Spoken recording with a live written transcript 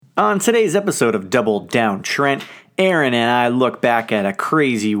On today's episode of Double Down Trent, Aaron and I look back at a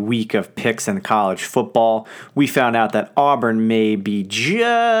crazy week of picks in college football. We found out that Auburn may be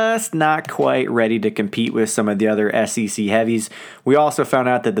just not quite ready to compete with some of the other SEC heavies. We also found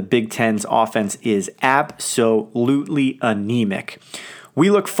out that the Big Ten's offense is absolutely anemic. We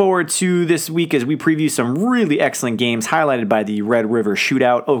look forward to this week as we preview some really excellent games highlighted by the Red River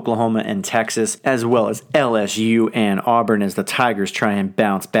Shootout, Oklahoma and Texas, as well as LSU and Auburn as the Tigers try and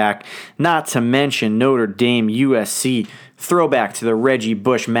bounce back. Not to mention Notre Dame, USC, throwback to the Reggie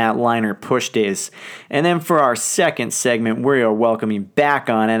Bush, Matt Leinart push days. And then for our second segment, we are welcoming back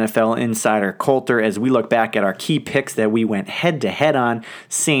on NFL insider Coulter as we look back at our key picks that we went head-to-head on,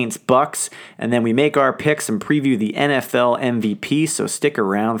 Saints, Bucks, and then we make our picks and preview the NFL MVP, so stick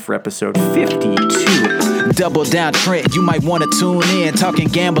around for episode 52. Double Down Trent, you might want to tune in. Talking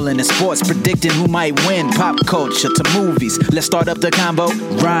gambling and sports, predicting who might win. Pop culture to movies, let's start up the combo.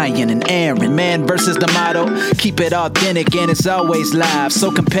 Ryan and Aaron, man versus the motto. Keep it authentic and it's always live.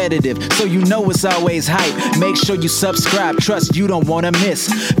 So competitive, so you know it's always hype. Make sure you subscribe, trust you don't want to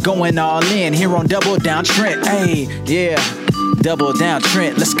miss. Going all in here on Double Down Trent. Hey, yeah, Double Down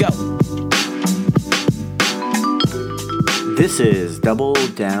Trent, let's go. This is Double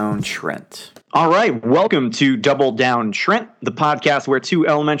Down Trent. All right, welcome to Double Down Trent, the podcast where two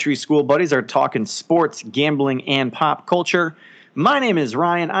elementary school buddies are talking sports, gambling, and pop culture. My name is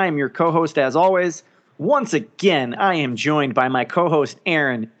Ryan. I am your co-host as always. Once again, I am joined by my co-host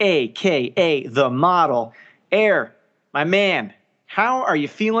Aaron, a.k.a. The Model. Air, my man, how are you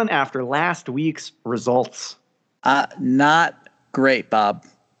feeling after last week's results? Not great, Bob.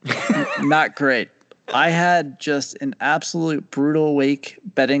 Not great. I had just an absolute brutal week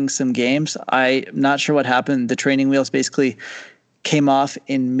betting some games. I'm not sure what happened. The training wheels basically came off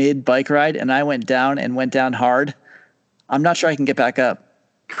in mid-bike ride, and I went down hard. I'm not sure I can get back up.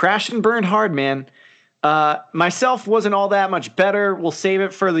 Crashed and burned hard, man. Myself wasn't all that much better. We'll save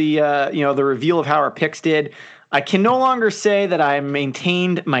it for the the reveal of how our picks did. I can no longer say that I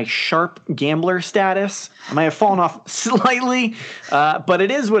maintained my sharp gambler status. I might have fallen off slightly, but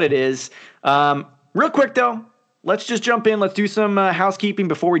it is what it is. Real quick, though, let's just jump in. Let's do some housekeeping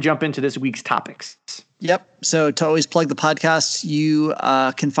before we jump into this week's topics. Yep. So to always plug the podcast, you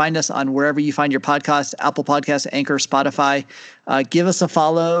can find us on wherever you find your podcast, Apple Podcasts, Anchor, Spotify. Give us a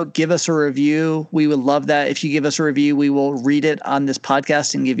follow. Give us a review. We would love that. If you give us a review, we will read it on this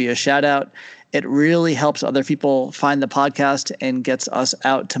podcast and give you a shout out. It really helps other people find the podcast and gets us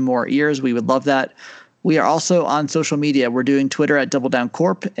out to more ears. We would love that. We are also on social media. We're doing Twitter at Double Down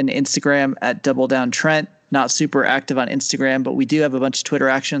Corp and Instagram at Double Down Trent. Not super active on Instagram, but we do have a bunch of Twitter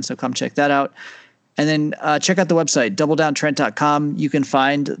action, so come check that out. And then check out the website, doubledowntrent.com. You can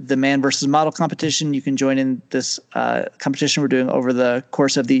find the man versus model competition. You can join in this competition we're doing over the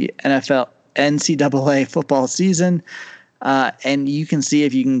course of the NCAA football season. And you can see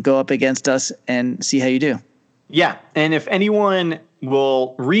if you can go up against us and see how you do. Yeah, and if anyone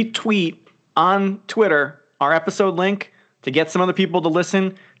will retweet on Twitter our episode link to get some other people to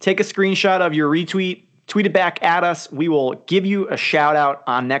listen, take a screenshot of your retweet, tweet it back at us. We will give you a shout out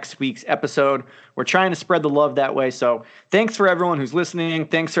on next week's episode. We're trying to spread the love that way. So thanks for everyone who's listening.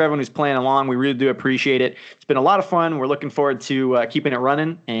 Thanks for everyone who's playing along. We really do appreciate it. It's been a lot of fun. We're looking forward to keeping it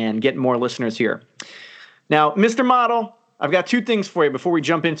running and getting more listeners here. Now, Mr. Model, I've got two things for you before we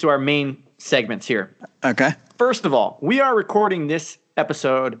jump into our main segments here. Okay. First of all, we are recording this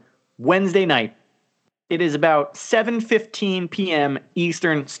episode Wednesday night. It is about 7:15 p.m.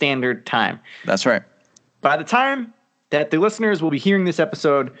 Eastern Standard Time. That's right. By the time that the listeners will be hearing this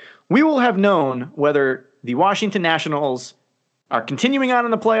episode, we will have known whether the Washington Nationals are continuing on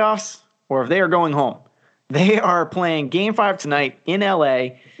in the playoffs or if they are going home. They are playing Game 5 tonight in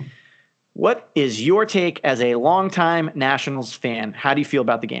L.A. What is your take as a longtime Nationals fan? How do you feel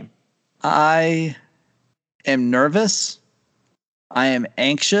about the game? I am nervous. I am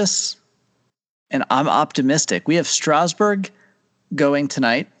anxious, and I'm optimistic. We have Strasburg going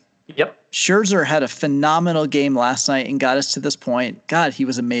tonight. Yep. Scherzer had a phenomenal game last night and got us to this point. God, he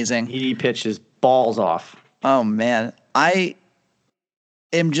was amazing. He pitched his balls off. Oh, man. I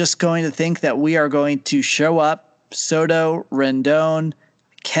am just going to think that we are going to show up. Soto, Rendon,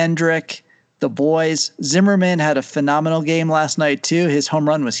 Kendrick, the boys. Zimmerman had a phenomenal game last night, too. His home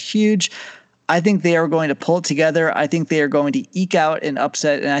run was huge. I think they are going to pull it together. I think they are going to eke out an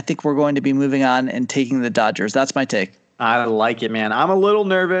upset, and I think we're going to be moving on and taking the Dodgers. That's my take. I like it, man. I'm a little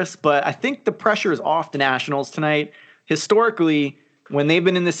nervous, but I think the pressure is off the Nationals tonight. Historically, when they've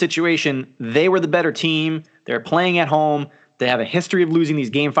been in this situation, they were the better team. They're playing at home. They have a history of losing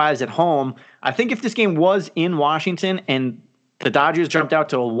these Game 5s at home. I think if this game was in Washington and the Dodgers jumped out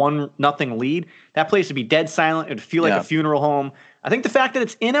to a 1-0 lead, that place would be dead silent. It would feel like a funeral home. I think the fact that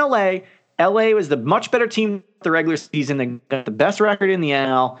it's in LA was the much better team the regular season. They got the best record in the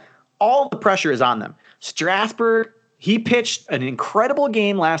NL. All the pressure is on them. Strasburg, he pitched an incredible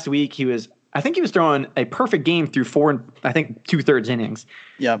game last week. I think he was throwing a perfect game through 2/3 innings.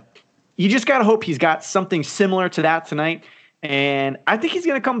 Yep. You just got to hope he's got something similar to that tonight. And I think he's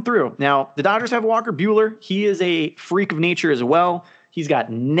going to come through. Now, the Dodgers have Walker Buehler. He is a freak of nature as well. He's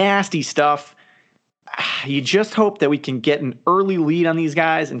got nasty stuff. You just hope that we can get an early lead on these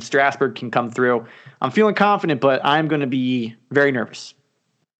guys and Strasburg can come through. I'm feeling confident, but I'm going to be very nervous.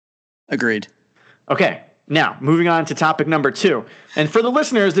 Agreed. Okay, now moving on to topic number 2. And for the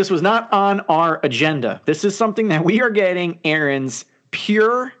listeners, this was not on our agenda. This is something that we are getting Aaron's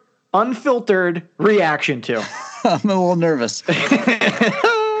pure, unfiltered reaction to. I'm a little nervous.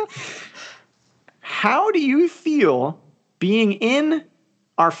 How do you feel being in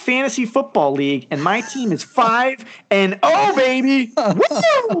our fantasy football league and my team is 5-0, baby?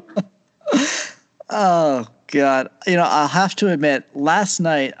 Woo! Oh, God. I'll have to admit, last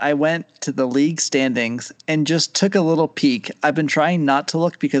night I went to the league standings and just took a little peek. I've been trying not to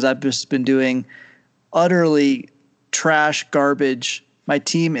look because I've just been doing utterly trash garbage. My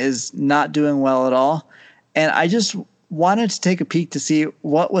team is not doing well at all. And I just wanted to take a peek to see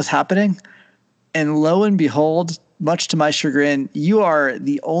what was happening. And lo and behold, much to my chagrin, you are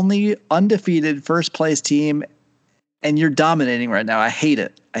the only undefeated first place team, and you're dominating right now. I hate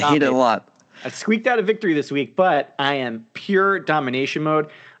it. I hate it a lot. I squeaked out a victory this week, but I am pure domination mode.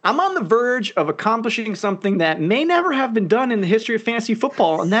 I'm on the verge of accomplishing something that may never have been done in the history of fantasy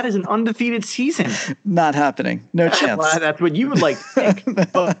football, and that is an undefeated season. Not happening. No chance. Well, that's what you would like to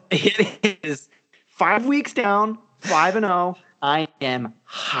think. But it is 5 weeks down, 5-0. I am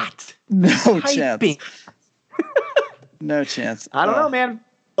hot. No chance. No chance. I don't know, man.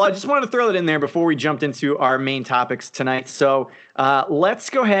 Well, I just wanted to throw that in there before we jumped into our main topics tonight. So let's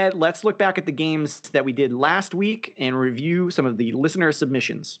go ahead. Let's look back at the games that we did last week and review some of the listener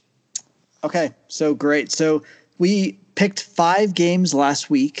submissions. Okay, so great. So we picked 5 games last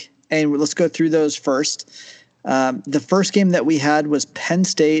week, and let's go through those first. The first game that we had was Penn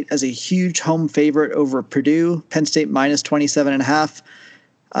State as a huge home favorite over Purdue. Penn State minus 27.5.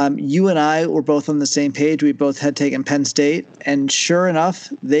 You and I were both on the same page. We both had taken Penn State, and sure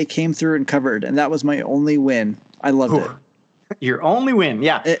enough, they came through and covered, and that was my only win. I loved it. Your only win.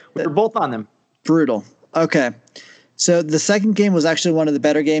 Yeah, we were both on them. Brutal. Okay. So the second game was actually one of the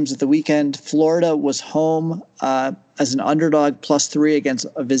better games of the weekend. Florida was home as an underdog +3 against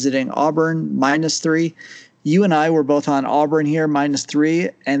a visiting Auburn -3. You and I were both on Auburn here -3,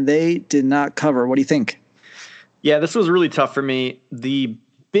 and they did not cover. What do you think? Yeah, this was really tough for me. The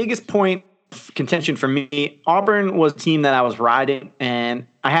biggest point of contention for me, Auburn was a team that I was riding, and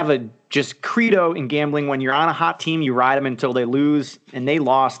I have a just credo in gambling. When you're on a hot team, you ride them until they lose, and they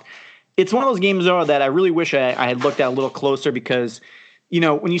lost. It's one of those games, though, that I really wish I had looked at a little closer because,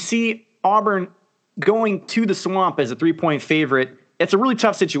 when you see Auburn going to the Swamp as a 3-point favorite, it's a really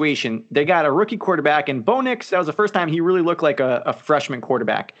tough situation. They got a rookie quarterback, and Bo Nix, that was the first time he really looked like a freshman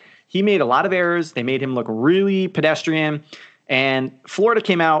quarterback. He made a lot of errors. They made him look really pedestrian. And Florida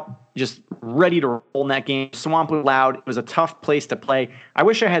came out just ready to roll in that game. Swamp was loud. It was a tough place to play. I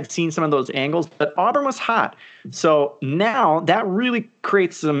wish I had seen some of those angles, but Auburn was hot. So now that really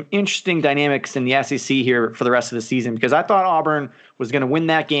creates some interesting dynamics in the SEC here for the rest of the season because I thought Auburn was going to win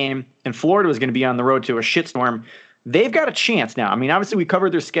that game and Florida was going to be on the road to a shitstorm. They've got a chance now. I mean, obviously we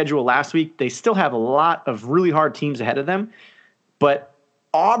covered their schedule last week. They still have a lot of really hard teams ahead of them, but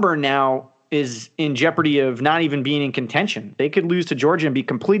Auburn now is in jeopardy of not even being in contention. They could lose to Georgia and be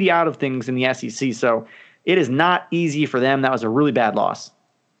completely out of things in the SEC. So it is not easy for them. That was a really bad loss.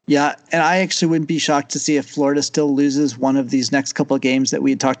 Yeah, and I actually wouldn't be shocked to see if Florida still loses one of these next couple of games that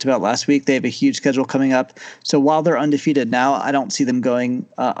we had talked about last week. They have a huge schedule coming up. So while they're undefeated now, I don't see them going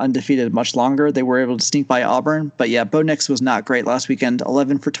undefeated much longer. They were able to sneak by Auburn. But yeah, Bo Nix was not great last weekend.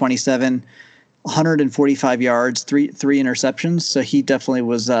 11 for 27. 145 yards, three interceptions. So he definitely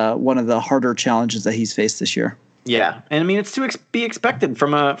was one of the harder challenges that he's faced this year. Yeah, and I mean, it's to be expected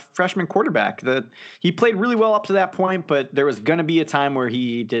from a freshman quarterback. He played really well up to that point, but there was going to be a time where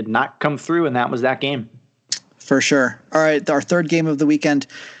he did not come through, and that was that game. For sure. All right, our third game of the weekend,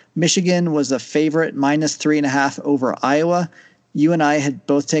 Michigan was a favorite, -3.5 over Iowa. You and I had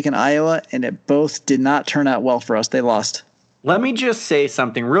both taken Iowa, and it both did not turn out well for us. They lost. Let me just say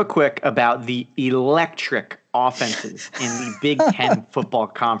something real quick about the electric offenses in the Big Ten football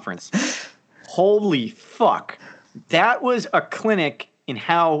conference. Holy fuck. That was a clinic in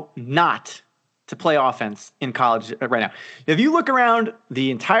how not to play offense in college right now. If you look around the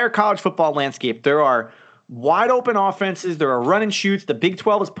entire college football landscape, there are wide open offenses. There are run and shoots. The Big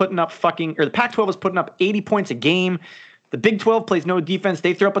 12 is putting up the Pac-12 is putting up 80 points a game. The Big 12 plays no defense.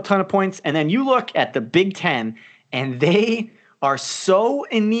 They throw up a ton of points. And then you look at the Big 10, and they are so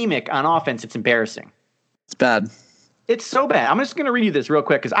anemic on offense, it's embarrassing. It's bad. It's so bad. I'm just going to read you this real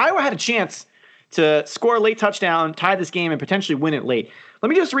quick because Iowa had a chance to score a late touchdown, tie this game, and potentially win it late. Let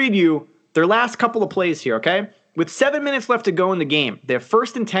me just read you their last couple of plays here, okay? With 7 minutes left to go in the game, they're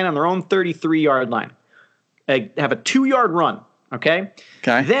 1st and 10 on their own 33-yard line. They have a 2-yard run, okay?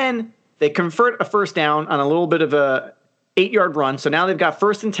 Okay. Then they convert a first down on a little bit of a 8-yard run. So now they've got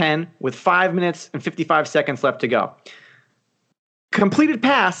 1st and 10 with 5 minutes and 55 seconds left to go. Completed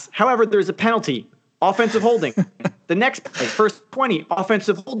pass, however, there's a penalty. Offensive holding. The next play, 1st 20,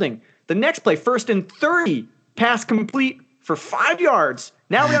 offensive holding. The next play, 1st and 30, pass complete for 5 yards.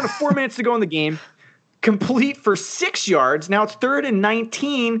 Now we're down to 4 minutes to go in the game. Complete for 6 yards. Now it's 3rd and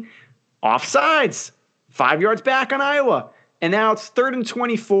 19. Offsides. 5 yards back on Iowa. And now it's 3rd and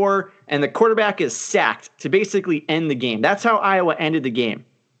 24, and the quarterback is sacked to basically end the game. That's how Iowa ended the game.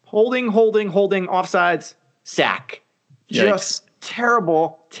 Holding, offsides, sack. Yikes. Just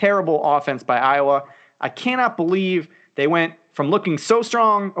terrible, terrible offense by Iowa. I cannot believe they went from looking so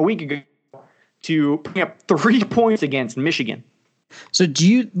strong a week ago to putting up 3 points against Michigan. So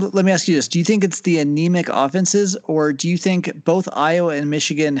let me ask you this. Do you think it's the anemic offenses, or do you think both Iowa and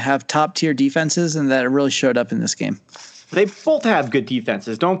Michigan have top tier defenses and that it really showed up in this game? They both have good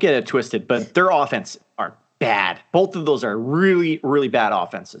defenses. Don't get it twisted, but their offense are bad. Both of those are really, really bad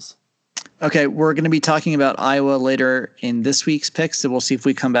offenses. Okay, we're going to be talking about Iowa later in this week's picks, so we'll see if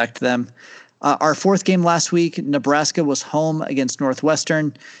we come back to them. Our 4th game last week, Nebraska was home against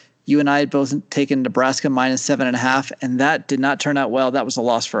Northwestern. You and I had both taken Nebraska -7.5, and that did not turn out well. That was a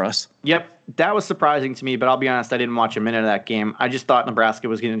loss for us. Yep, that was surprising to me, but I'll be honest, I didn't watch a minute of that game. I just thought Nebraska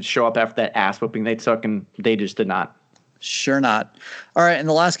was going to show up after that ass whooping they took, and they just did not. Sure not. All right, in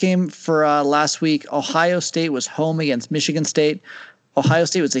the last game for last week, Ohio State was home against Michigan State. Ohio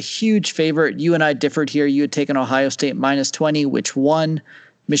State was a huge favorite. You and I differed here. You had taken Ohio State -20, which won.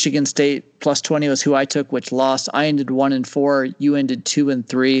 Michigan State +20 was who I took, which lost. I ended 1-4. You ended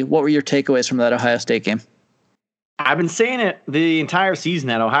 2-3. What were your takeaways from that Ohio State game? I've been saying it the entire season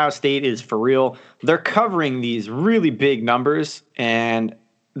that Ohio State is for real. They're covering these really big numbers, and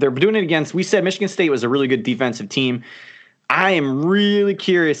they're doing it against, we said Michigan State was a really good defensive team. I am really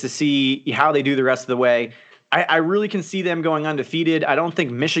curious to see how they do the rest of the way. I really can see them going undefeated. I don't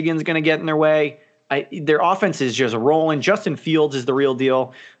think Michigan's going to get in their way. Their offense is just rolling. Justin Fields is the real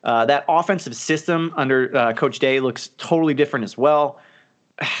deal. That offensive system under Coach Day looks totally different as well.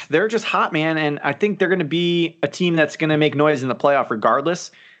 They're just hot, man, and I think they're going to be a team that's going to make noise in the playoff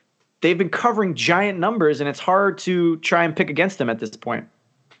regardless. They've been covering giant numbers, and it's hard to try and pick against them at this point.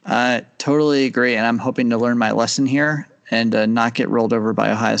 I totally agree, and I'm hoping to learn my lesson here and not get rolled over by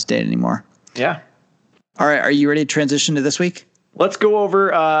Ohio State anymore. Yeah. All right, are you ready to transition to this week? Let's go over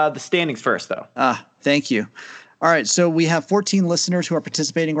the standings first, though. Thank you. All right, so we have 14 listeners who are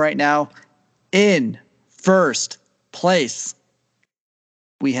participating right now. In first place,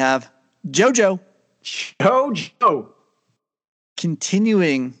 we have JoJo. JoJo.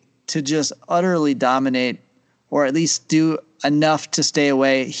 Continuing to just utterly dominate, or at least do enough to stay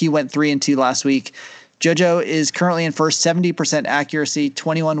away. He went 3-2 last week. JoJo is currently in first, 70% accuracy,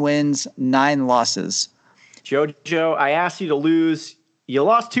 21 wins, 9 losses. JoJo, I asked you to lose. You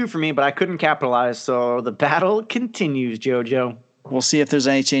lost 2 for me, but I couldn't capitalize, so the battle continues, JoJo. We'll see if there's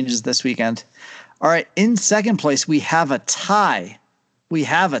any changes this weekend. All right, in second place, we have a tie.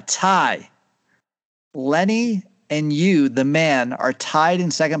 Lenny and you, the man, are tied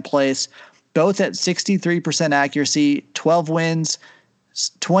in second place, both at 63% accuracy, 12 wins,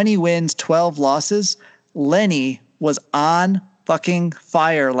 20 wins, 12 losses. Lenny was on fucking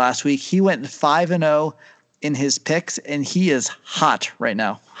fire last week. He went 5-0 in his picks, and he is hot right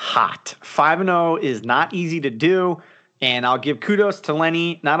now. Hot. 5-0 is not easy to do, and I'll give kudos to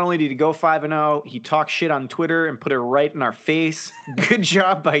Lenny. Not only did he go 5-0, he talked shit on Twitter and put it right in our face. Good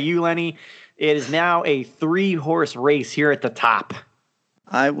job by you, Lenny. It is now a 3-horse race here at the top.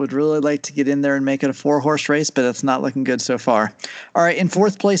 I would really like to get in there and make it a 4-horse race, but it's not looking good so far. All right, in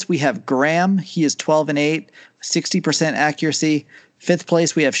fourth place, we have Graham. He is 12-8, 60% accuracy. Fifth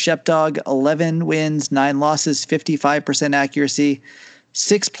place, we have Shepdog, 11 wins, 9 losses, 55% accuracy.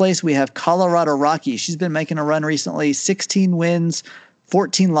 Sixth place, we have Colorado Rocky. She's been making a run recently, 16 wins,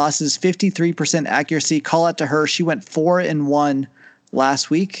 14 losses, 53% accuracy. Call out to her. She went 4-1 last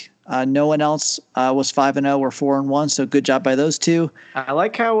week. No one else was 5-0 or 4-1. So good job by those two. I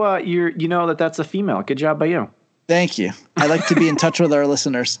like how you know that's a female. Good job by you. Thank you. I like to be in touch with our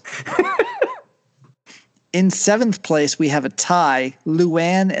listeners. In 7th place, we have a tie.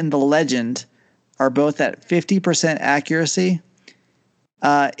 Luann and the Legend are both at 50% accuracy.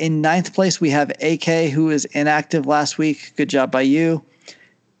 In 9th place, we have AK, who is inactive last week. Good job by you.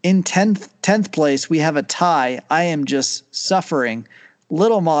 In 10th place, we have a tie. I am just suffering.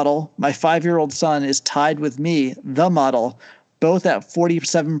 Little Model, my 5-year-old son, is tied with me, the Model, both at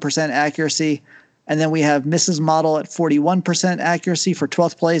 47% accuracy. And then we have Mrs. Model at 41% accuracy for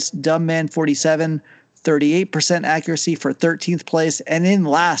 12th place. Dumb Man 47, 38% accuracy for 13th place. And in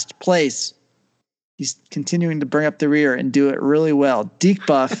last place, he's continuing to bring up the rear and do it really well. Deke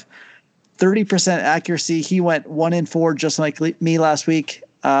Buff, 30% accuracy. He went 1-4 just like me last week,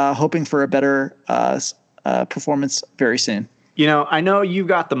 hoping for a better performance very soon. You know, I know you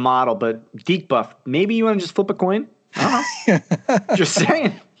got the Model, but Deke Buff, maybe you want to just flip a coin? I don't know. Just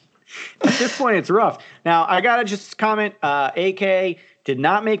saying. At this point, it's rough. Now, I got to just comment, AK did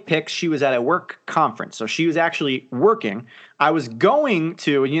not make picks. She was at a work conference, so she was actually working. I was going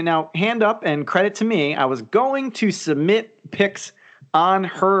to, hand up and credit to me, I was going to submit picks on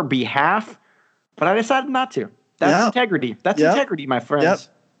her behalf, but I decided not to. That's integrity. That's integrity, my friends.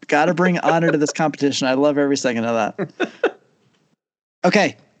 Yep. Got to bring honor to this competition. I love every second of that.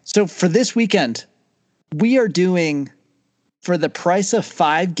 Okay, so for this weekend, we are doing, for the price of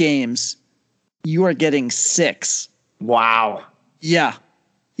 5 games, you are getting 6. Wow. Yeah.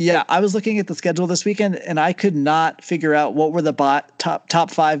 I was looking at the schedule this weekend, and I could not figure out what were the top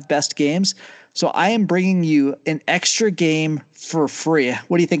 5 best games. So I am bringing you an extra game for free.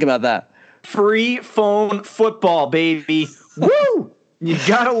 What do you think about that? Free phone football, baby. Woo! You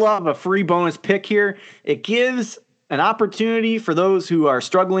gotta love a free bonus pick here. It gives an opportunity for those who are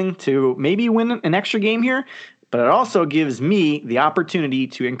struggling to maybe win an extra game here, but it also gives me the opportunity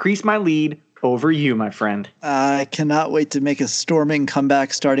to increase my lead over you, my friend. I cannot wait to make a storming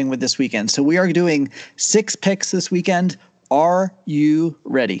comeback starting with this weekend. So we are doing 6 picks this weekend. Are you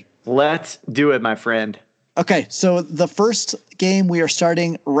ready? Let's do it, my friend. Okay, so the first game, we are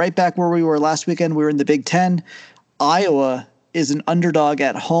starting right back where we were last weekend. We were in the Big Ten. Iowa is an underdog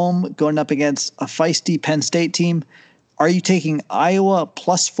at home going up against a feisty Penn State team. Are you taking Iowa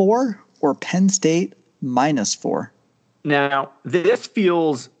 +4 or Penn State -4? Now, this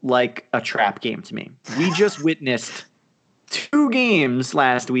feels like a trap game to me. We just witnessed 2 games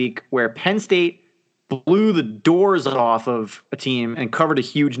last week where Penn State blew the doors off of a team and covered a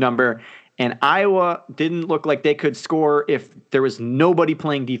huge number, and Iowa didn't look like they could score if there was nobody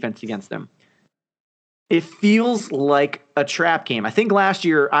playing defense against them. It feels like a trap game. I think last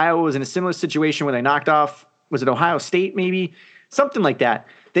year Iowa was in a similar situation where they knocked off, was it Ohio State maybe? Something like that.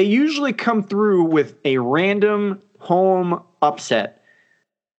 They usually come through with a random home upset.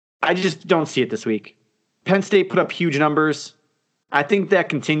 I just don't see it this week. Penn State put up huge numbers. I think that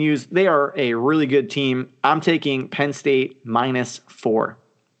continues. They are a really good team. I'm taking Penn State -4.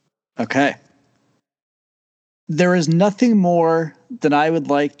 Okay. There is nothing more than I would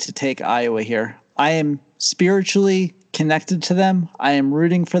like to take Iowa here. I am spiritually connected to them. I am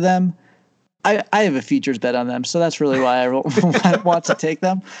rooting for them. I have a futures bet on them, so that's really why I want to take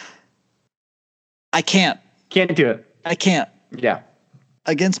them. I can't. Can't do it. I can't. Yeah.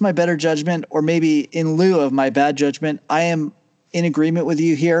 Against my better judgment, or maybe in lieu of my bad judgment, I am in agreement with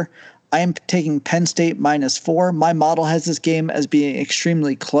you here. I am taking Penn State -4. My model has this game as being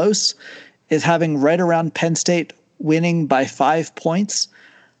extremely close, is having right around Penn State winning by 5 points.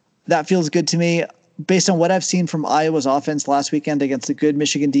 That feels good to me. Based on what I've seen from Iowa's offense last weekend against a good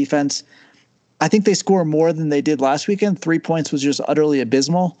Michigan defense, I think they score more than they did last weekend. 3 points was just utterly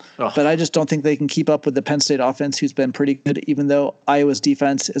abysmal, but I just don't think they can keep up with the Penn State offense, who's been pretty good, even though Iowa's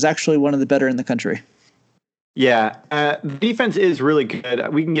defense is actually one of the better in the country. Yeah, the defense is really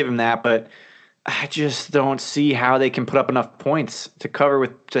good. We can give them that, but I just don't see how they can put up enough points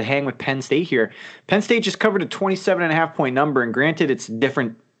to hang with Penn State here. Penn State just covered a 27.5 point number, and granted, it's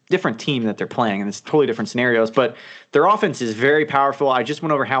different team that they're playing, and it's totally different scenarios, but their offense is very powerful. I just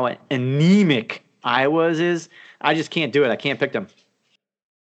went over how anemic Iowa's is. I just can't do it. I can't pick them.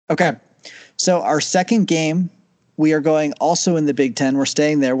 Okay. So our second game, we are going also in the Big Ten. We're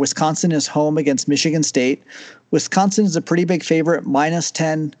staying there. Wisconsin is home against Michigan State. Wisconsin is a pretty big favorite,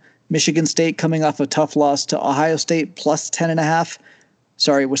 -10. Michigan State coming off a tough loss to Ohio State, +10.5.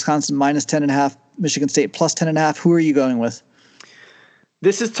 Sorry, Wisconsin -10.5. Michigan State +10.5. Who are you going with?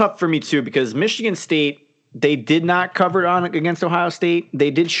 This is tough for me too, because Michigan State, they did not cover on against Ohio State.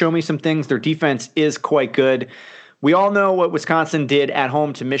 They did show me some things. Their defense is quite good. We all know what Wisconsin did at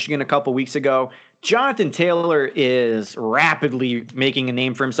home to Michigan a couple weeks ago. Jonathan Taylor is rapidly making a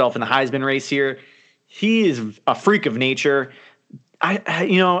name for himself in the Heisman race here. He is a freak of nature.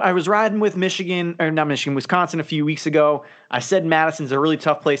 I was riding with Wisconsin a few weeks ago. I said Madison's a really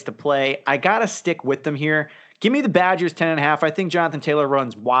tough place to play. I got to stick with them here. Give me the Badgers 10.5. I think Jonathan Taylor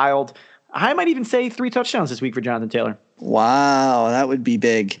runs wild. I might even say 3 touchdowns this week for Jonathan Taylor. Wow, that would be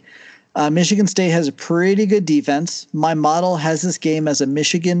big. Michigan State has a pretty good defense. My model has this game as a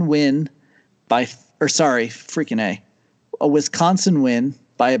Michigan win a Wisconsin win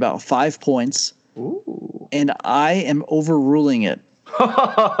by about 5 points. Ooh. And I am overruling it.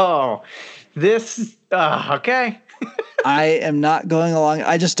 Oh, okay. I am not going along.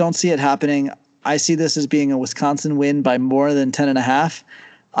 I just don't see it happening. I see this as being a Wisconsin win by more than 10.5.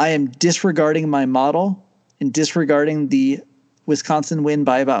 I am disregarding my model and disregarding the Wisconsin win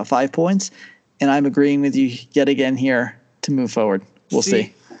by about 5 points. And I'm agreeing with you yet again here to move forward. We'll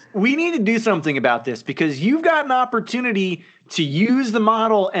see. We need to do something about this because you've got an opportunity to use the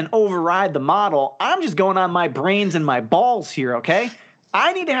model and override the model. I'm just going on my brains and my balls here, okay?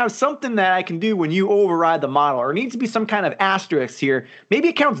 I need to have something that I can do when you override the model, or it needs to be some kind of asterisk here. Maybe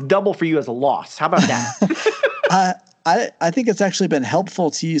it counts double for you as a loss. How about that? I think it's actually been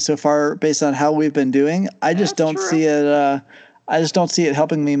helpful to you so far based on how we've been doing. I just don't see it. I just don't see it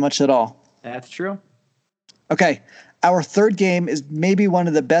helping me much at all. That's true. Okay. Our third game is maybe one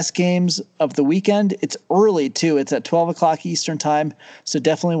of the best games of the weekend. It's early, too. It's at 12 o'clock Eastern time, so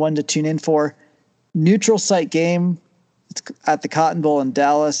definitely one to tune in for. Neutral site game. It's at the Cotton Bowl in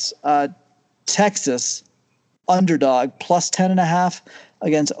Dallas. Texas, underdog, plus 10.5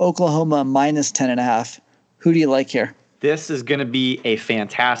 against Oklahoma, minus 10.5. Who do you like here? This is going to be a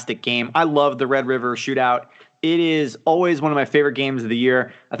fantastic game. I love the Red River Shootout. It is always one of my favorite games of the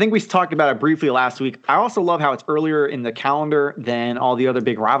year. I think we talked about it briefly last week. I also love how it's earlier in the calendar than all the other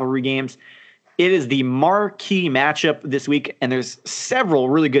big rivalry games. It is the marquee matchup this week, and there's several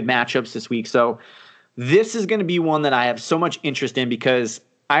really good matchups this week. So this is going to be one that I have so much interest in because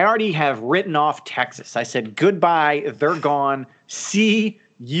I already have written off Texas. I said, goodbye, they're gone. See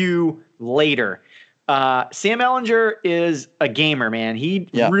you later. Sam Ehlinger is a gamer, man. He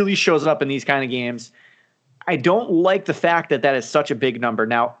really shows up in these kind of games. I don't like the fact that is such a big number.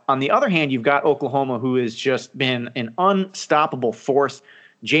 Now, on the other hand, you've got Oklahoma, who has just been an unstoppable force.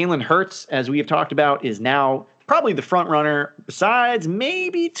 Jalen Hurts, as we have talked about, is now probably the front runner, besides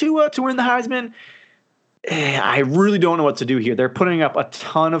maybe Tua to win the Heisman. I really don't know what to do here. They're putting up a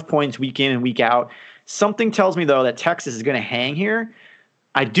ton of points week in and week out. Something tells me, though, that Texas is going to hang here.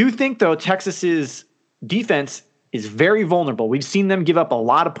 I do think, though, Texas's defense is very vulnerable. We've seen them give up a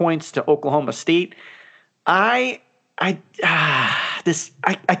lot of points to Oklahoma State. I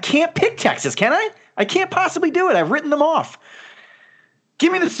can't pick Texas, can I? I can't possibly do it. I've written them off.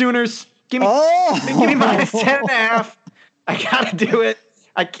 Give me the Sooners. Give me minus 10.5. I gotta do it.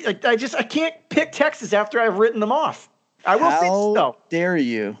 I can't pick Texas after I've written them off. I will say this, though. Dare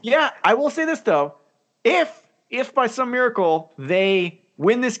you? Yeah, I will say this, though. If by some miracle they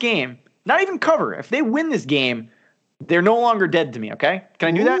win this game, not even cover, if they win this game, they're no longer dead to me, okay? Can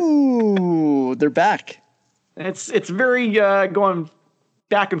I do that? Ooh, they're back. It's very going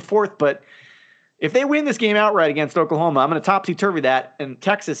back and forth, but if they win this game outright against Oklahoma, I'm going to topsy-turvy that, and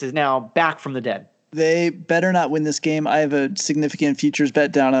Texas is now back from the dead. They better not win this game. I have a significant futures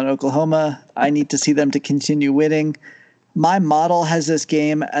bet down on Oklahoma. I need to see them to continue winning. My model has this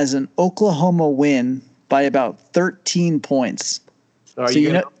game as an Oklahoma win by about 13 points. So are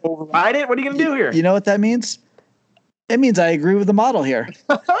you going to override it? What are you going to do here? You know what that means? It means I agree with the model here.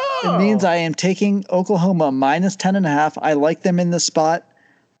 It means I am taking Oklahoma minus 10.5. I like them in this spot.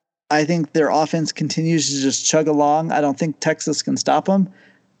 I think their offense continues to just chug along. I don't think Texas can stop them.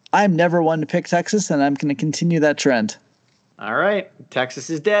 I'm never one to pick Texas, and I'm going to continue that trend. All right. Texas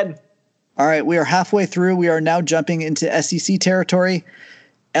is dead. All right. We are halfway through. We are now jumping into SEC territory.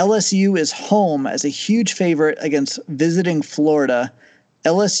 LSU is home as a huge favorite against visiting Florida.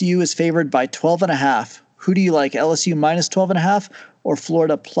 LSU is favored by 12.5. Who do you like, LSU minus 12.5 or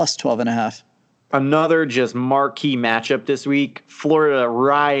Florida plus 12.5? Another just marquee matchup this week. Florida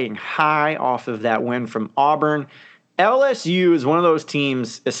riding high off of that win from Auburn. LSU is one of those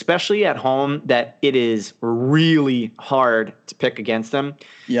teams, especially at home, that it is really hard to pick against them.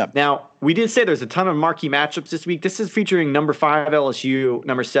 Yep. Now, we did say there's a ton of marquee matchups this week. This is featuring number 5 LSU,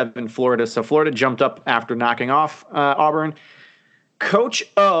 number 7 Florida. So Florida jumped up after knocking off Auburn. Coach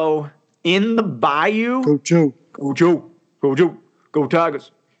O in the Bayou. Coach O. Coach O. Coach O. Go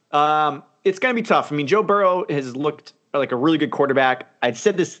Tigers. It's going to be tough. I mean, Joe Burrow has looked like a really good quarterback. I'd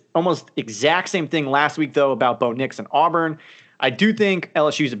said this almost exact same thing last week, though, about Bo Nix and Auburn. I do think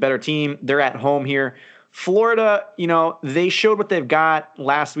LSU is a better team. They're at home here. Florida, they showed what they've got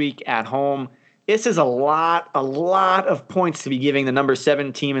last week at home. This is a lot of points to be giving the number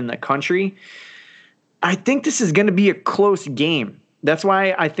 7 team in the country. I think this is going to be a close game. That's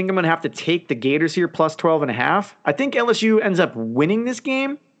why I think I'm going to have to take the Gators here plus 12.5. I think LSU ends up winning this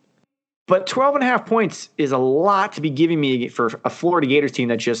game, but 12.5 points is a lot to be giving me for a Florida Gators team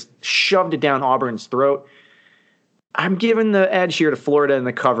that just shoved it down Auburn's throat. I'm giving the edge here to Florida in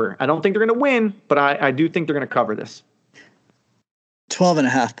the cover. I don't think they're going to win, but I do think they're going to cover this.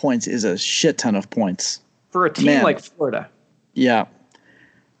 12.5 points is a shit ton of points. For a team like Florida. Yeah.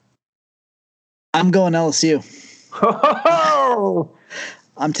 I'm going LSU.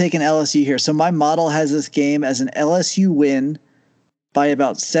 I'm taking LSU here. So my model has this game as an LSU win by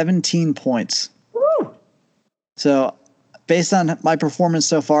about 17 points. Woo! So based on my performance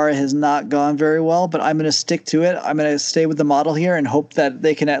so far, it has not gone very well, but I'm going to stick to it. I'm going to stay with the model here and hope that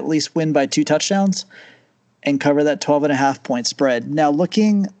they can at least win by 2 touchdowns and cover that 12.5 point spread. Now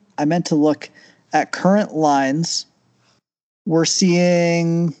I meant to look at current lines. We're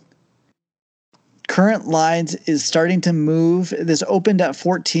seeing current lines is starting to move. This opened at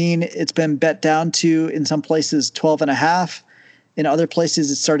 14. It's been bet down to, in some places, 12.5. In other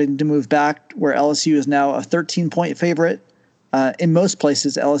places, it's starting to move back where LSU is now a 13-point favorite. In most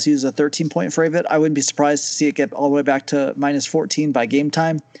places, LSU is a 13-point favorite. I wouldn't be surprised to see it get all the way back to minus 14 by game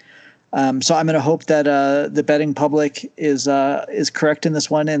time. So I'm going to hope that the betting public is correct in this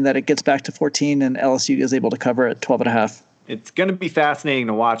one and that it gets back to 14 and LSU is able to cover at 12.5. It's going to be fascinating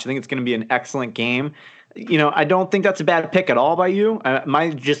to watch. I think it's going to be an excellent game. I don't think that's a bad pick at all by you. My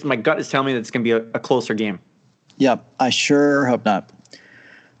gut is telling me that it's going to be a closer game. Yep, I sure hope not.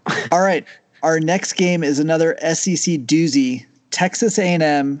 All right, our next game is another SEC doozy. Texas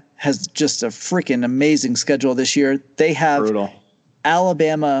A&M has just a freaking amazing schedule this year. They have brutal.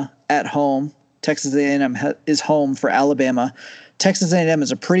 Alabama at home. Texas A&M is home for Alabama. Texas A&M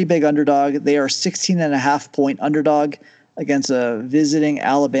is a pretty big underdog. They are 16.5 point underdog against a visiting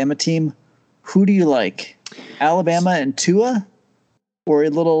Alabama team. Who do you like? Alabama and Tua or a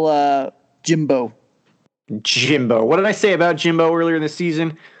little Jimbo? Jimbo. What did I say about Jimbo earlier in the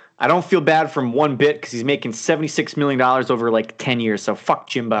season? I don't feel bad for him one bit because he's making $76 million over like 10 years. So fuck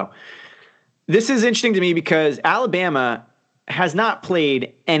Jimbo. This is interesting to me because Alabama has not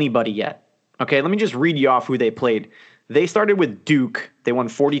played anybody yet. Okay, let me just read you off who they played. They started with Duke. They won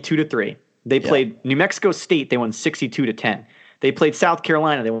 42-3. They played New Mexico State. They won 62-10. They played South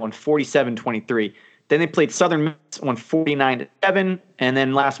Carolina. They won 47-23. Then they played Southern Miss, won 49-7, and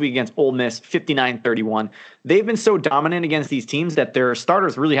then last week against Ole Miss, 59-31. They've been so dominant against these teams that their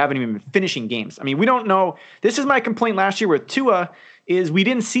starters really haven't even been finishing games. I mean, we don't know. This is my complaint last year with Tua is we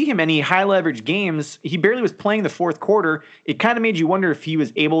didn't see him any high leverage games. He barely was playing the fourth quarter. It kind of made you wonder if he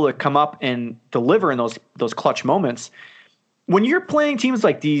was able to come up and deliver in those clutch moments. When you're playing teams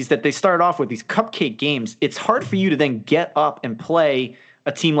like these that they start off with these cupcake games, it's hard for you to then get up and play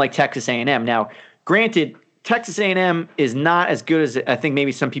a team like Texas A&M. Now, granted, Texas A&M is not as good as I think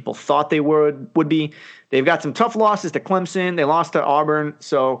maybe some people thought they would be. They've got some tough losses to Clemson. They lost to Auburn.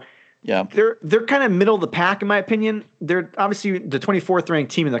 So yeah, they're kind of middle of the pack in my opinion. They're obviously the 24th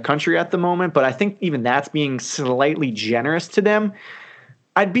ranked team in the country at the moment, but I think even that's being slightly generous to them.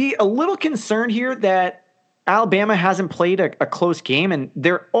 I'd be a little concerned here that Alabama hasn't played a close game, and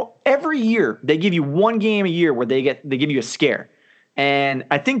every year they give you one game a year where they give you a scare. And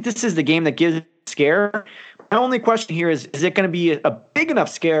I think this is the game that gives a scare. My only question here is it going to be a big enough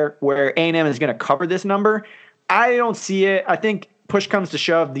scare where A&M is going to cover this number? I don't see it. I think push comes to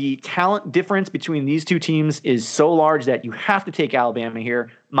shove. The talent difference between these two teams is so large that you have to take Alabama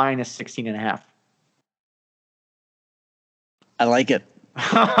here, minus 16.5. I like it.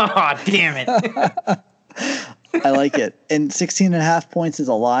 Damn it. I like it. And 16.5 points is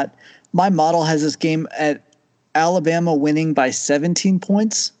a lot. My model has this game at Alabama winning by 17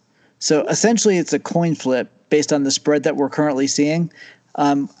 points. So essentially it's a coin flip based on the spread that we're currently seeing.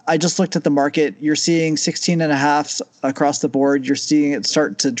 I just looked at the market. You're seeing 16.5 across the board. You're seeing it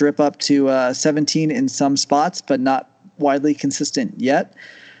start to drip up to 17 in some spots, but not widely consistent yet.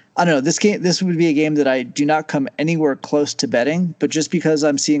 I don't know. This would be a game that I do not come anywhere close to betting, but just because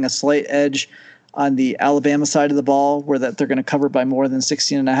I'm seeing a slight edge on the Alabama side of the ball where that they're going to cover by more than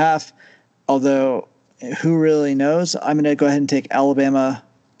 16.5, although who really knows? I'm going to go ahead and take Alabama,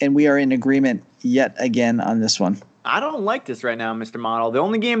 and we are in agreement yet again on this one. I don't like this right now, Mr. Model. The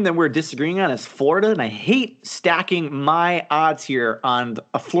only game that we're disagreeing on is Florida, and I hate stacking my odds here on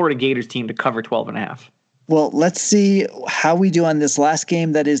a Florida Gators team to cover 12.5. Well, let's see how we do on this last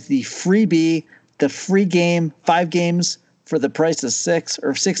game. That is the freebie, the free game, 5 games for the price of 6,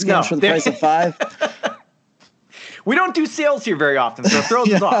 or 6 games for the price of 5. We don't do sales here very often, so it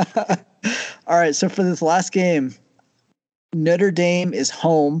throws us off. All right, so for this last game, Notre Dame is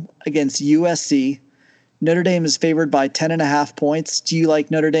home against USC. Notre Dame is favored by 10.5 points. Do you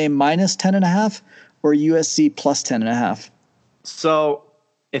like Notre Dame minus 10.5 or USC plus 10.5? So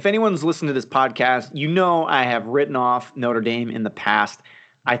if anyone's listened to this podcast, you know I have written off Notre Dame in the past.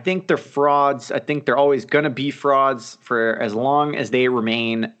 I think they're frauds. I think they're always going to be frauds for as long as they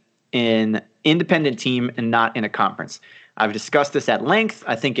remain an independent team and not in a conference. I've discussed this at length.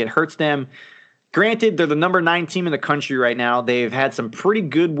 I think it hurts them. Granted, they're the number 9 team in the country right now. They've had some pretty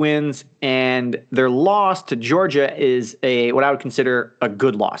good wins, and their loss to Georgia is what I would consider a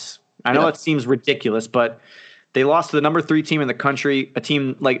good loss. I know it seems ridiculous, but they lost to the number 3 team in the country, a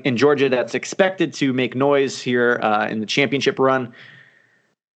team like in Georgia that's expected to make noise here in the championship run.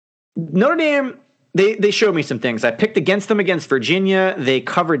 Notre Dame, they showed me some things. I picked against them against Virginia. They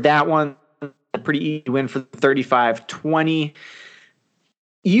covered that one. A pretty easy win for 35-20.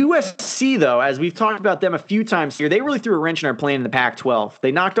 USC, though, as we've talked about them a few times here, they really threw a wrench in our plan in the Pac-12.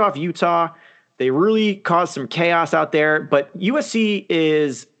 They knocked off Utah. They really caused some chaos out there. But USC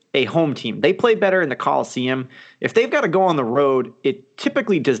is a home team. They play better in the Coliseum. If they've got to go on the road, it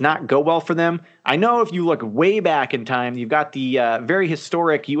typically does not go well for them. I know if you look way back in time, you've got the very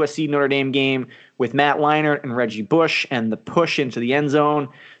historic USC Notre Dame game with Matt Leinart and Reggie Bush and the push into the end zone.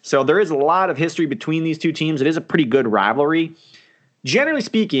 So there is a lot of history between these two teams. It is a pretty good rivalry. Generally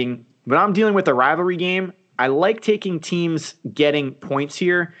speaking, when I'm dealing with a rivalry game, I like taking teams getting points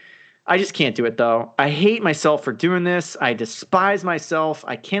here. I just can't do it, though. I hate myself for doing this. I despise myself.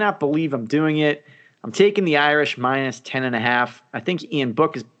 I cannot believe I'm doing it. I'm taking the Irish minus 10.5. I think Ian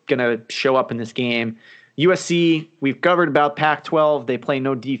Book is going to show up in this game. USC, we've covered about Pac-12. They play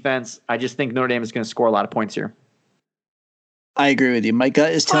no defense. I just think Notre Dame is going to score a lot of points here. I agree with you. My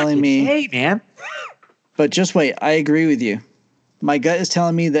gut is telling me... Hey, man. But just wait. I agree with you. My gut is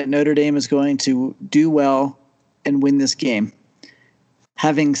telling me that Notre Dame is going to do well and win this game.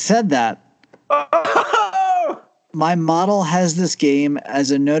 Having said that, my model has this game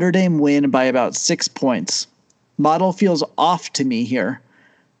as a Notre Dame win by about 6 points. Model feels off to me here.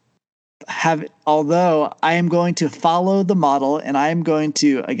 Although I am going to follow the model and I am going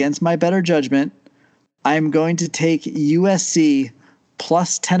to, against my better judgment, I am going to take USC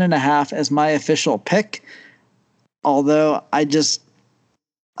plus 10.5 as my official pick. Although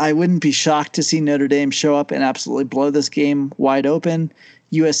I wouldn't be shocked to see Notre Dame show up and absolutely blow this game wide open.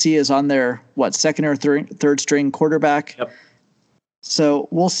 USC is on their, second or third string quarterback. Yep. So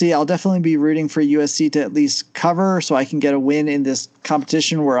we'll see. I'll definitely be rooting for USC to at least cover so I can get a win in this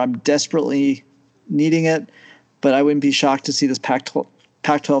competition where I'm desperately needing it. But I wouldn't be shocked to see this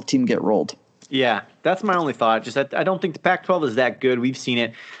Pac-12 team get rolled. Yeah, that's my only thought. Just I don't think the Pac-12 is that good. We've seen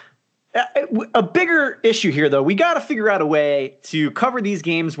it. A bigger issue here, though, we got to figure out a way to cover these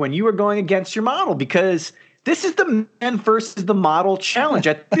games when you are going against your model, because this is the man versus the model challenge.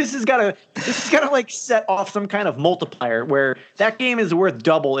 This has got to like set off some kind of multiplier where that game is worth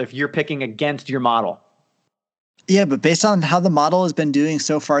double if you're picking against your model. Yeah, but based on how the model has been doing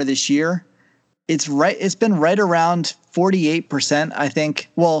so far this year, it's been right around 48%, I think.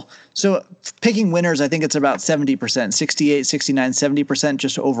 Well, so picking winners, I think it's about 70%, 68, 69, 70%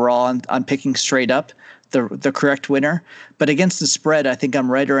 just overall on picking straight up the correct winner. But against the spread, I think I'm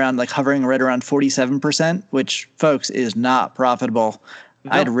hovering right around 47%, which, folks, is not profitable.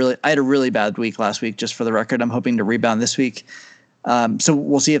 No. I had a really bad week last week, just for the record. I'm hoping to rebound this week. So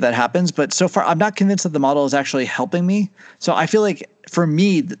we'll see if that happens. But so far, I'm not convinced that the model is actually helping me. So I feel like for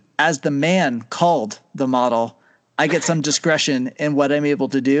me, as the man called the model, I get some discretion in what I'm able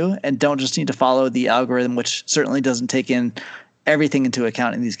to do and don't just need to follow the algorithm, which certainly doesn't take in everything into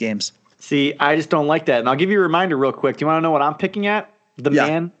account in these games. See, I just don't like that. And I'll give you a reminder real quick. Do you want to know what I'm picking at? The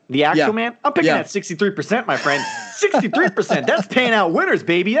actual man? I'm picking at 63%, my friend. 63%. That's paying out winners,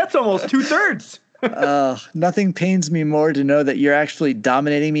 baby. That's almost 2/3. Nothing pains me more to know that you're actually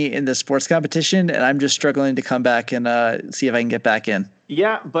dominating me in the sports competition, and I'm just struggling to come back and see if I can get back in.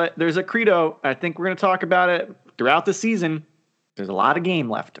 Yeah, but there's a credo. I think we're going to talk about it throughout the season. There's a lot of game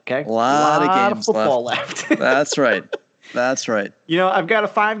left, okay? A lot of games football left. That's right. That's right. You know, I've got a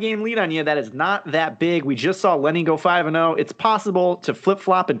 5-game lead on you. That is not that big. We just saw Lenny go 5-0. It's possible to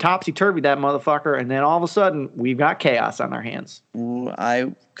flip-flop and topsy-turvy that motherfucker, and then all of a sudden, we've got chaos on our hands. Ooh,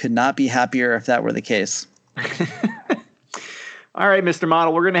 I could not be happier if that were the case. All right, Mr.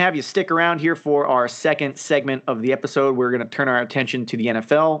 Model, we're going to have you stick around here for our second segment of the episode. We're going to turn our attention to the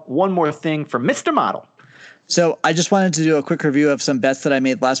NFL. One more thing from Mr. Model. So I just wanted to do a quick review of some bets that I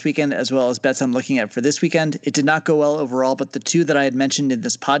made last weekend, as well as bets I'm looking at for this weekend. It did not go well overall, but the two that I had mentioned in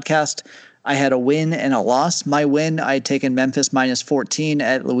this podcast, I had a win and a loss. My win, I had taken Memphis minus 14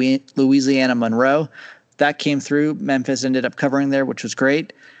 at Louisiana Monroe. That came through. Memphis ended up covering there, which was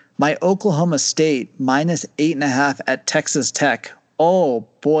great. My Oklahoma State minus 8.5 at Texas Tech. Oh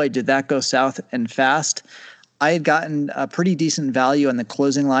boy, did that go south and fast. I had gotten a pretty decent value on the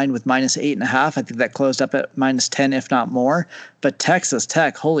closing line with minus 8.5. I think that closed up at minus 10, if not more. But Texas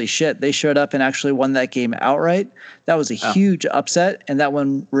Tech, holy shit, they showed up and actually won that game outright. That was a huge upset, and that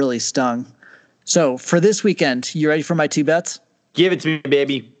one really stung. So for this weekend, you ready for my two bets? Give it to me,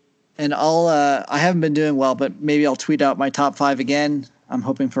 baby. And I haven't been doing well, but maybe I'll tweet out my top 5 again. I'm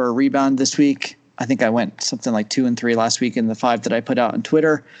hoping for a rebound this week. I think I went something like 2 and 3 last week in the 5 that I put out on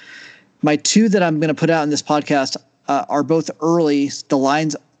Twitter. My 2 that I'm going to put out in this podcast are both early. The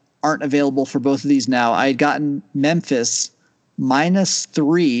lines aren't available for both of these now. I had gotten Memphis minus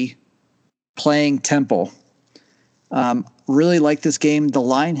 3 playing Temple. Really like this game. The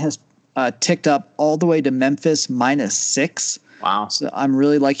line has ticked up all the way to Memphis minus 6. Wow. So I'm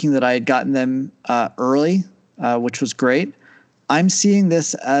really liking that I had gotten them early, which was great. I'm seeing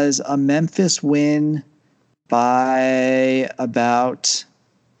this as a Memphis win by about,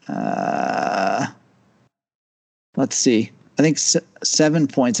 let's see, I think 7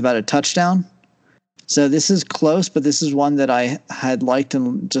 points, about a touchdown. So this is close, but this is one that I had liked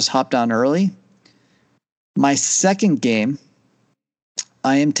and just hopped on early. My second game,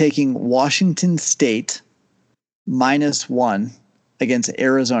 I am taking Washington State minus 1 against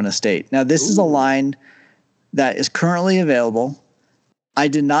Arizona State. Now, this is a line that is currently available. I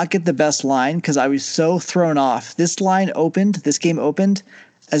did not get the best line because I was so thrown off. This game opened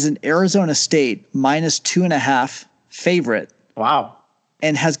as an Arizona State minus 2.5 favorite. Wow.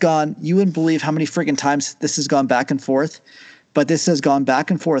 And has gone, you wouldn't believe how many freaking times this has gone back and forth. But this has gone back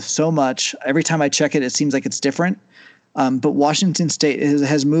and forth so much. Every time I check it, it seems like it's different. But Washington State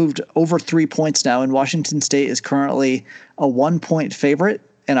has moved over 3 points now, and Washington State is currently a 1-point favorite.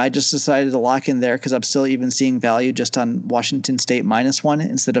 And I just decided to lock in there because I'm still even seeing value just on Washington State minus 1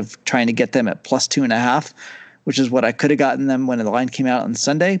 instead of trying to get them at plus 2.5, which is what I could have gotten them when the line came out on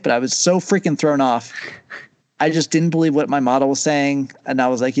Sunday. But I was so freaking thrown off. I just didn't believe what my model was saying. And I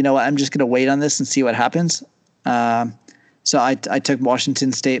was like, you know what? I'm just going to wait on this and see what happens. So I took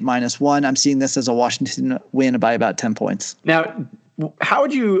Washington State minus 1. I'm seeing this as a Washington win by about 10 points. Now, how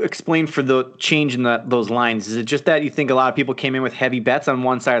would you explain for the change in those lines? Is it just that you think a lot of people came in with heavy bets on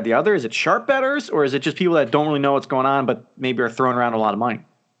one side or the other? Is it sharp bettors, or is it just people that don't really know what's going on but maybe are throwing around a lot of money?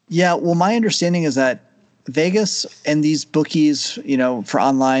 Yeah, well, my understanding is that Vegas and these bookies, for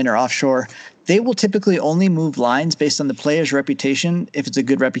online or offshore, they will typically only move lines based on the player's reputation if it's a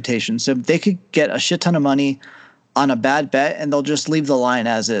good reputation. So they could get a shit ton of money on a bad bet and they'll just leave the line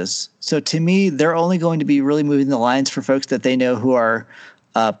as is. So to me, they're only going to be really moving the lines for folks that they know who are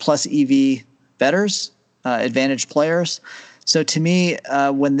plus EV bettors, advantaged players. So to me,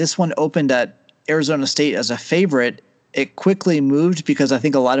 when this one opened at Arizona State as a favorite, it quickly moved because I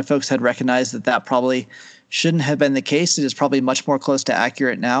think a lot of folks had recognized that probably shouldn't have been the case. It is probably much more close to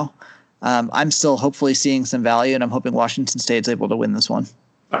accurate now. I'm still hopefully seeing some value, and I'm hoping Washington State is able to win this one.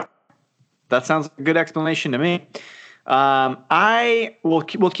 That sounds like a good explanation to me.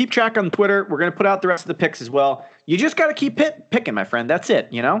 We'll keep track on Twitter. We're going to put out the rest of the picks as well. You just got to keep picking, my friend. That's it,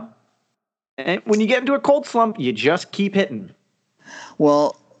 And when you get into a cold slump, you just keep hitting.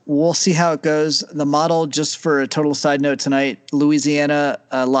 Well, we'll see how it goes. The model, just for a total side note tonight, Louisiana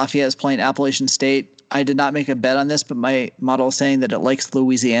Lafayette is playing Appalachian State. I did not make a bet on this, but my model is saying that it likes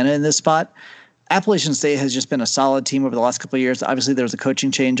Louisiana in this spot. Appalachian State has just been a solid team over the last couple of years. Obviously, there was a coaching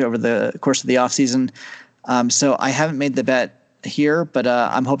change over the course of the offseason. So I haven't made the bet here, but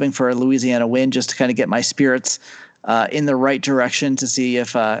I'm hoping for a Louisiana win just to kind of get my spirits in the right direction to see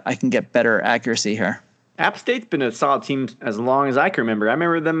if I can get better accuracy here. App State's been a solid team as long as I can remember. I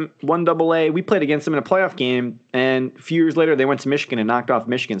remember them 1AA. We played against them in a playoff game, and a few years later they went to Michigan and knocked off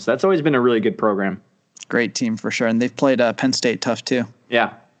Michigan. So that's always been a really good program. Great team for sure, and they've played Penn State tough too.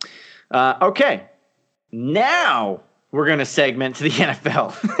 Yeah. Okay, now we're going to segment to the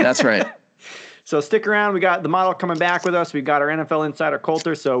NFL. That's right. So stick around. We got the model coming back with us. We've got our NFL Insider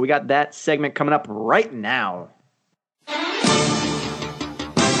Coulter. So we got that segment coming up right now.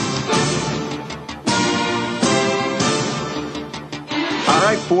 All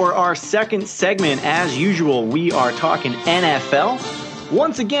right, for our second segment, as usual, we are talking NFL.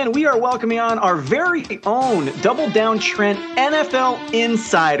 Once again, we are welcoming on our very own Double Down Trent NFL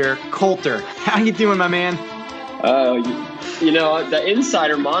Insider Coulter. How you doing, my man? The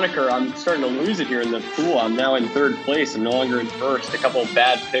insider moniker, I'm starting to lose it here in the pool. I'm now in third place. I'm no longer in first. A couple of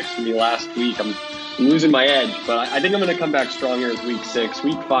bad picks from me last week. I'm losing my edge, but I think I'm going to come back strong here as week 6.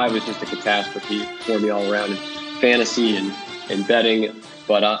 Week 5 was just a catastrophe for me all around in fantasy and betting,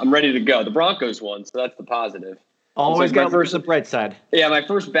 but I'm ready to go. The Broncos won, so that's the positive. Always got to look at the bright side. Yeah, my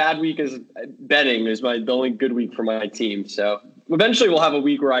first bad week is betting is the only good week for my team. So eventually we'll have a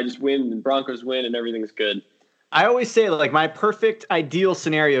week where I just win and Broncos win and everything's good. I always say, like, my perfect ideal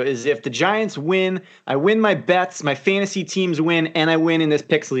scenario is if the Giants win, I win my bets, my fantasy teams win, and I win in this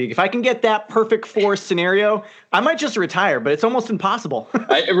picks league. If I can get that perfect 4 scenario, I might just retire, but it's almost impossible.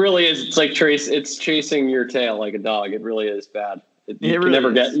 It really is. It's like it's chasing your tail like a dog. It really is bad. You can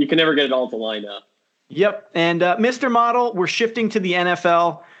never get it all to line up. Yep. And Mr. Model, we're shifting to the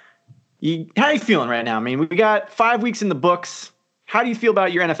NFL. How are you feeling right now? I mean, we got 5 weeks in the books. How do you feel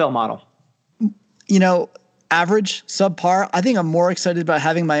about your NFL model? Average, subpar. I think I'm more excited about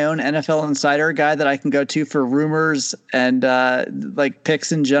having my own NFL insider guy that I can go to for rumors and like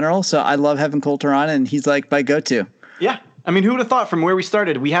picks in general. So I love having Coulter on, and he's like my go-to. Yeah. I mean, who would have thought from where we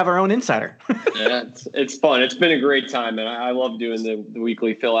started, we have our own insider. Yeah, it's fun. It's been a great time, and I love doing the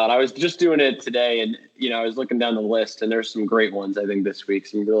weekly fill out. I was just doing it today, and I was looking down the list, and there's some great ones, I think, this week.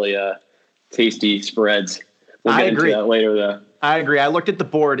 Some really tasty spreads. We'll get into that later, though. I agree. I looked at the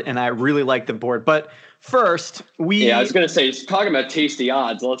board, and I really like the board. But first, I was going to say, talking about tasty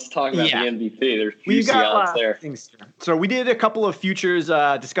odds, let's talk about the MVP. There's juicy odds there. So we did a couple of futures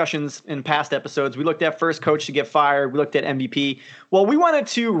discussions in past episodes. We looked at first coach to get fired. We looked at MVP. Well, we wanted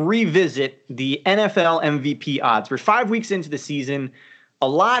to revisit the NFL MVP odds. We're 5 weeks into the season. A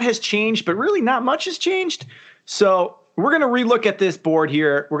lot has changed, but really not much has changed. So we're going to relook at this board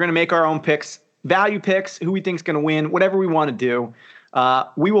here. We're going to make our own picks, value picks, who we think is going to win, whatever we want to do.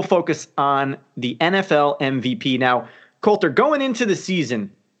 We will focus on the NFL MVP. Now, Coulter, going into the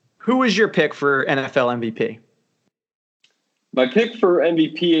season, who is your pick for NFL MVP? My pick for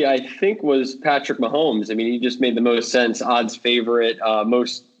MVP, I think, was Patrick Mahomes. I mean, he just made the most sense. Odds favorite.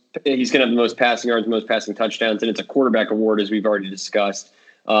 He's going to have the most passing yards, most passing touchdowns, and it's a quarterback award, as we've already discussed.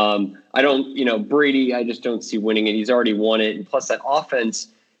 Brady, I just don't see winning it. He's already won it. And plus, that offense,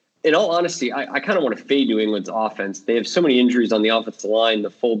 in all honesty, I kind of want to fade New England's offense. They have so many injuries on the offensive line, the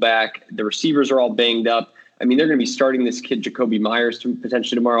fullback, the receivers are all banged up. I mean, they're going to be starting this kid, Jacoby Myers,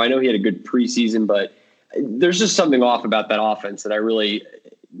 potentially tomorrow. I know he had a good preseason, but there's just something off about that offense that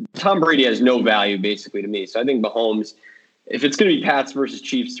Tom Brady has no value basically to me. So I think Mahomes, if it's going to be Pats versus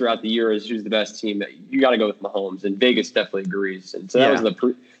Chiefs throughout the year as who's the best team, you got to go with Mahomes, and Vegas definitely agrees. And so that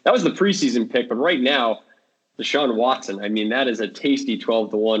was the preseason pick. But right now, Deshaun Watson, I mean, that is a tasty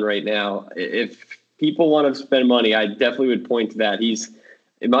 12-1 right now. If people want to spend money, I definitely would point to that. He's,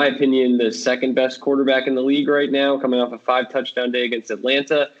 in my opinion, the second best quarterback in the league right now, coming off a 5-touchdown day against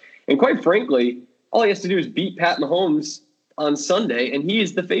Atlanta. And quite frankly, all he has to do is beat Pat Mahomes on Sunday, and he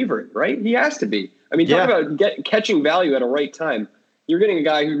is the favorite, right? He has to be. I mean, talk about catching value at a right time. You're getting a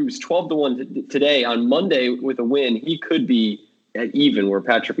guy who's 12-1 today. On Monday with a win, he could be at even where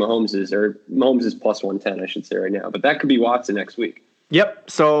Patrick Mahomes is, or Mahomes is plus 110, I should say right now. But that could be Watson next week. Yep.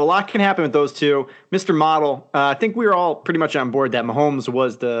 So a lot can happen with those two. Mr. Model, I think we were all pretty much on board that Mahomes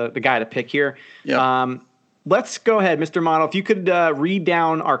was the guy to pick here. Yep. Let's go ahead, Mr. Model. If you could read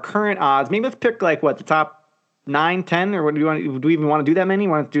down our current odds, maybe let's pick the top 9, 10, or what do we even want to do that many?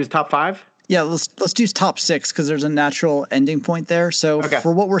 Want to do his top 5? Yeah, let's do top 6 because there's a natural ending point there. So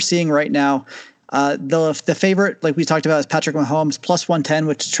for what we're seeing right now, the favorite, like we talked about, is Patrick Mahomes, plus 110,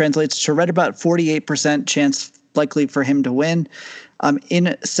 which translates to right about 48% chance likely for him to win. In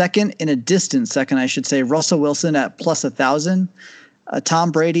a distant second, I should say, Russell Wilson at plus 1,000,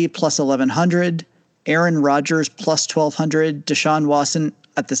 Tom Brady plus 1,100, Aaron Rodgers plus 1,200, Deshaun Watson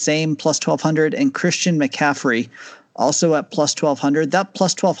at the same plus 1,200, and Christian McCaffrey also at plus 1,200. That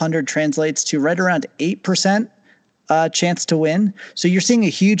plus 1,200 translates to right around 8% chance to win. So you're seeing a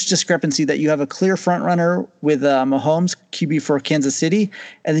huge discrepancy that you have a clear front runner with Mahomes, QB for Kansas City,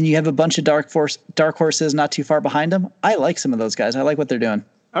 and then you have a bunch of dark horses not too far behind them. I like some of those guys. I like what they're doing.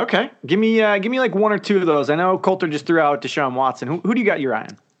 Okay. Give me like 1 or 2 of those. I know Coulter just threw out Deshaun Watson. Who do you got your eye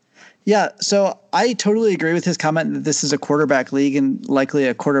on? Yeah, so I totally agree with his comment that this is a quarterback league and likely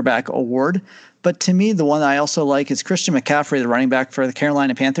a quarterback award. But to me, the one I also like is Christian McCaffrey, the running back for the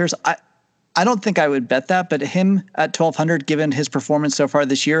Carolina Panthers. I don't think I would bet that, but him at 1,200, given his performance so far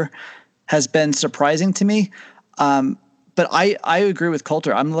this year, has been surprising to me. But I agree with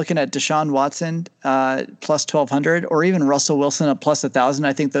Coulter. I'm looking at Deshaun Watson plus 1,200, or even Russell Wilson at plus 1,000.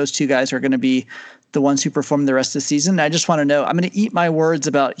 I think those two guys are going to be the ones who perform the rest of the season. I just want to know, I'm going to eat my words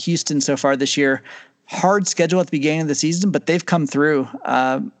about Houston so far this year. hard schedule at the beginning of the season, but they've come through.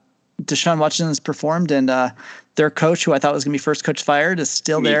 Deshaun Watson has performed, and their coach, who I thought was going to be first coach fired, is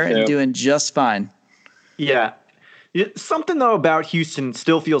still there and doing just fine. Yeah. Something, though, about Houston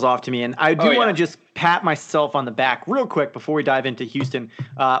still feels off to me, and I do want to just pat myself on the back real quick before we dive into Houston.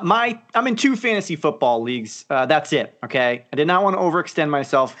 I'm in 2 fantasy football leagues. That's it, okay? I did not want to overextend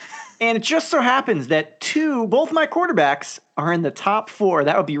myself. And it just so happens that both my quarterbacks are in the top 4.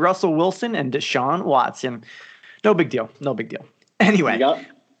 That would be Russell Wilson and Deshaun Watson. No big deal. Anyway.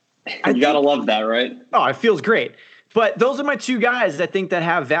 You got to love that, right? Oh, it feels great. But those are my 2 guys I think that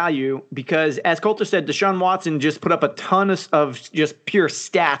have value because, as Coulter said, Deshaun Watson just put up a ton of just pure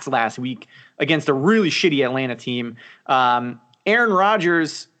stats last week against a really shitty Atlanta team. Aaron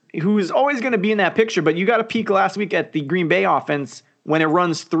Rodgers, who is always going to be in that picture, but you got to peek last week at the Green Bay offense when it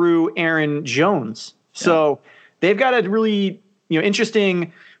runs through Aaron Jones. Yeah. So they've got a really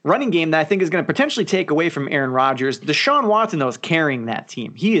interesting running game that I think is going to potentially take away from Aaron Rodgers. Deshaun Watson, though, is carrying that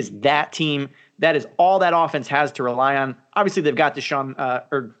team. He is that team. That is all that offense has to rely on. Obviously, they've got Deshaun,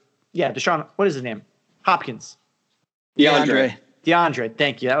 what is his name? Hopkins. DeAndre,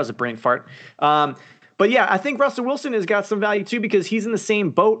 thank you. That was a brain fart. But yeah, I think Russell Wilson has got some value too because he's in the same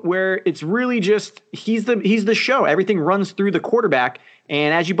boat where it's really just he's the show. Everything runs through the quarterback.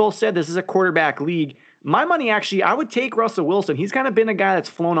 And as you both said, this is a quarterback league. My money, actually, I would take Russell Wilson. He's kind of been a guy that's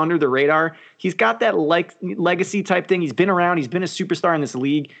flown under the radar. He's got that legacy type thing. He's been around. He's been a superstar in this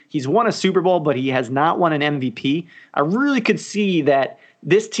league. He's won a Super Bowl, but he has not won an MVP. I really could see that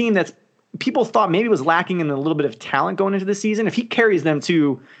this team that's people thought maybe was lacking in a little bit of talent going into the season, if he carries them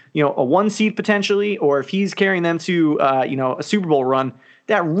to a 1 seed potentially, or if he's carrying them to a Super Bowl run,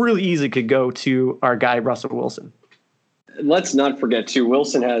 that really easily could go to our guy Russell Wilson. Let's not forget too,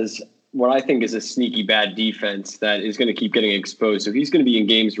 Wilson has what I think is a sneaky bad defense that is going to keep getting exposed. So he's going to be in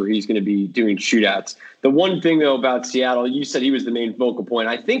games where he's going to be doing shootouts. The one thing, though, about Seattle, you said he was the main focal point.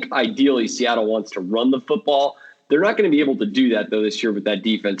 I think ideally Seattle wants to run the football. They're not going to be able to do that, though, this year with that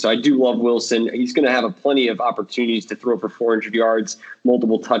defense. So I do love Wilson. He's going to have plenty of opportunities to throw for 400 yards,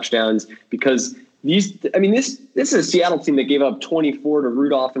 multiple touchdowns, because this is a Seattle team that gave up 24 to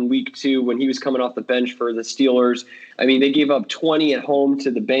Rudolph in week 2 when he was coming off the bench for the Steelers. I mean, they gave up 20 at home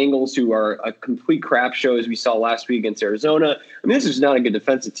to the Bengals, who are a complete crap show, as we saw last week against Arizona. I mean, this is not a good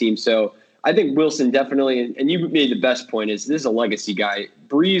defensive team. So I think Wilson definitely, and you made the best point, is this is a legacy guy.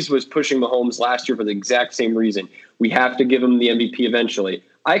 Breeze was pushing Mahomes last year for the exact same reason. We have to give him the MVP eventually.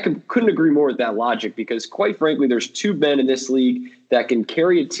 I couldn't agree more with that logic because, quite frankly, there's 2 men in this league that can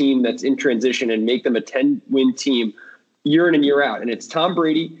carry a team that's in transition and make them a 10-win team year in and year out. And it's Tom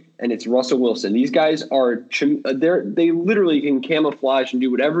Brady and it's Russell Wilson. These guys they literally can camouflage and do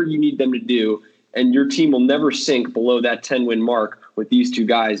whatever you need them to do, and your team will never sink below that 10-win mark with these 2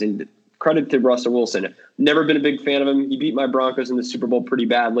 guys. And credit to Russell Wilson. Never been a big fan of him. He beat my Broncos in the Super Bowl pretty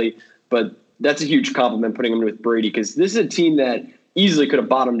badly, but that's a huge compliment putting him with Brady because this is a team that easily could have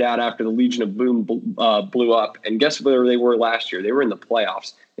bottomed out after the Legion of Boom blew up. And guess where they were last year? They were in the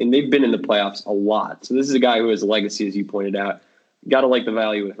playoffs, and they've been in the playoffs a lot. So this is a guy who has a legacy, as you pointed out. Got to like the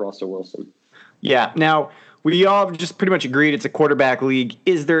value with Russell Wilson. Yeah. Now, we all just pretty much agreed it's a quarterback league.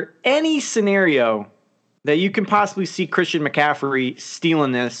 Is there any scenario that you can possibly see Christian McCaffrey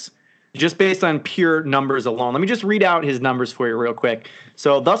stealing this just based on pure numbers alone? Let me just read out his numbers for you real quick.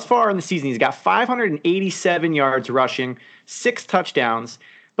 So thus far in the season, he's got 587 yards rushing, 6 touchdowns,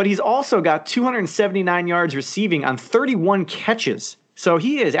 but he's also got 279 yards receiving on 31 catches. So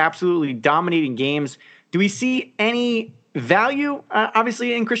he is absolutely dominating games. Do we see any value,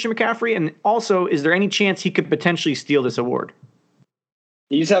 obviously, in Christian McCaffrey? And also, is there any chance he could potentially steal this award?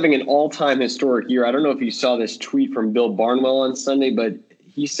 He's having an all-time historic year. I don't know if you saw this tweet from Bill Barnwell on Sunday, but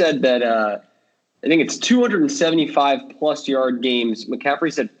he said that I think it's 275-plus yard games.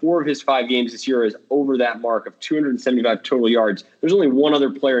 McCaffrey said 4 of his 5 games this year is over that mark of 275 total yards. There's only one other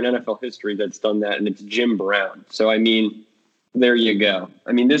player in NFL history that's done that, and it's Jim Brown. So, I mean, there you go.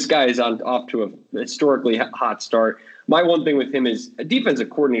 I mean, this guy is off to a historically hot start. My one thing with him is a defensive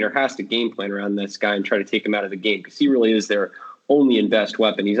coordinator has to game plan around this guy and try to take him out of the game because he really is their only and best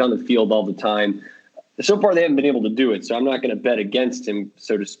weapon. He's on the field all the time. So far, they haven't been able to do it, so I'm not going to bet against him,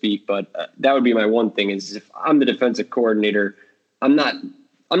 so to speak. But that would be my one thing: is if I'm the defensive coordinator, I'm not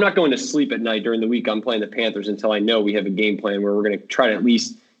going to sleep at night during the week. I'm playing the Panthers until I know we have a game plan where we're going to try to at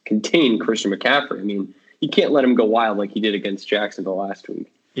least contain Christian McCaffrey. I mean, you can't let him go wild like he did against Jacksonville last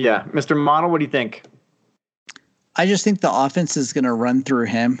week. Yeah, Mr. Model, what do you think? I just think the offense is going to run through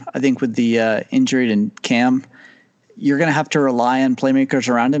him. I think with the injury to Cam, you're going to have to rely on playmakers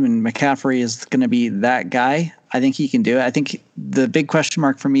around him, and McCaffrey is going to be that guy. I think he can do it. I think the big question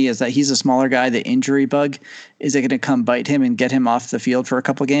mark for me is that he's a smaller guy. The injury bug, is it going to come bite him and get him off the field for a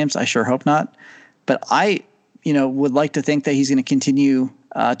couple of games? I sure hope not. But I, would like to think that he's going to continue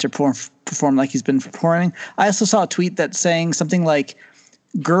to perform like he's been performing. I also saw a tweet that's saying something like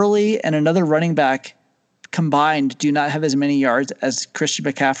Gurley and another running back combined do not have as many yards as Christian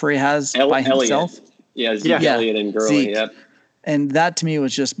McCaffrey has by himself. Yeah, Zeke Elliott and Gurley. Yep. And that to me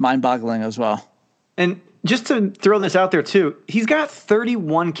was just mind-boggling as well. And just to throw this out there too, he's got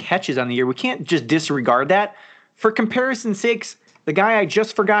 31 catches on the year. We can't just disregard that. For comparison's sakes, the guy I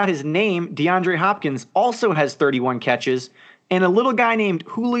just forgot his name, DeAndre Hopkins, also has 31 catches. And a little guy named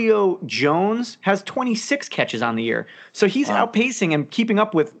Julio Jones has 26 catches on the year. So he's outpacing and keeping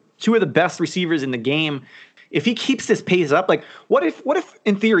up with two of the best receivers in the game. If he keeps this pace up, like what if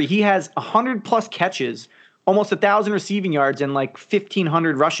in theory he has 100+ catches, almost 1,000 receiving yards, and like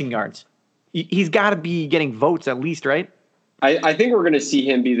 1,500 rushing yards? He's got to be getting votes at least, right? I think we're going to see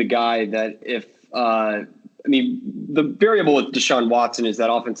him be the guy that if the variable with Deshaun Watson is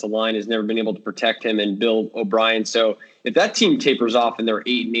that offensive line has never been able to protect him and Bill O'Brien. So if that team tapers off and they're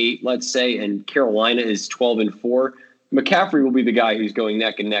 8-8, let's say, and Carolina is 12-4, McCaffrey will be the guy who's going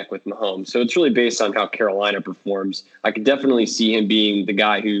neck and neck with Mahomes. So it's really based on how Carolina performs. I could definitely see him being the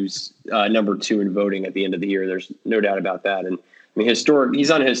guy who's number 2 in voting at the end of the year. There's no doubt about that. And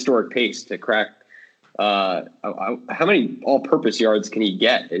he's on a historic pace to crack. How many all-purpose yards can he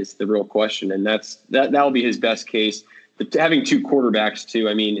get is the real question, and that'll be his best case. But having 2 quarterbacks too.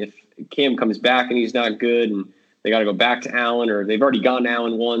 I mean, if Cam comes back and he's not good, and they got to go back to Allen, or they've already gotten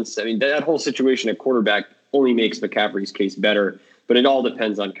Allen once. I mean, that whole situation at quarterback only makes McCaffrey's case better. But it all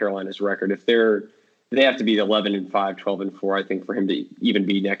depends on Carolina's record. If they have to be 11-5, 12-4, I think, for him to even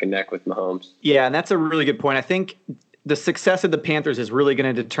be neck and neck with Mahomes. Yeah, and that's a really good point. I think the success of the Panthers is really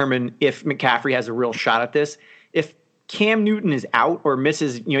going to determine if McCaffrey has a real shot at this. If Cam Newton is out or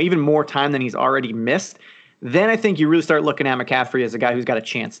misses, even more time than he's already missed, then I think you really start looking at McCaffrey as a guy who's got a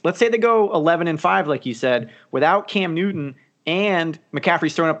chance. Let's say they go 11-5, like you said, without Cam Newton, and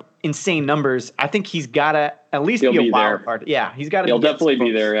McCaffrey's throwing up insane numbers. I think he's got to at least be a wild card. Yeah, he's got to. He'll definitely be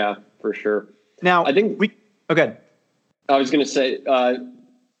there. Yeah, for sure. Now I think okay. I was going to say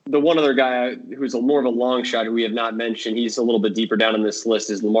the one other guy who's more of a long shot who we have not mentioned. He's a little bit deeper down on this list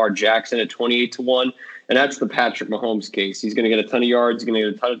is Lamar Jackson at 28-1, and that's the Patrick Mahomes case. He's going to get a ton of yards. He's going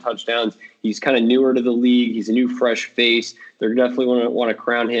to get a ton of touchdowns. He's kind of newer to the league. He's a new, fresh face. They're definitely want to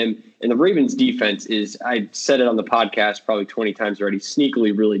crown him. And the Ravens' defense is, I said it on the podcast probably 20 times already,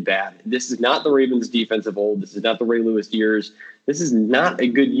 sneakily really bad. This is not the Ravens' defense of old. This is not the Ray Lewis years. This is not a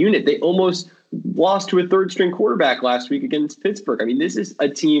good unit. They almost lost to a third-string quarterback last week against Pittsburgh. I mean, this is a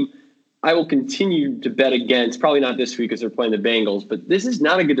team I will continue to bet against. Probably not this week because they're playing the Bengals, but this is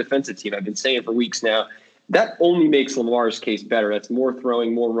not a good defensive team. I've been saying it for weeks now. That only makes Lamar's case better. That's more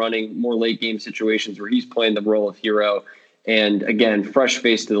throwing, more running, more late-game situations where he's playing the role of hero. And again, fresh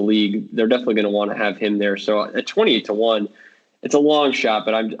face to the league. They're definitely going to want to have him there. So at 28-1, it's a long shot,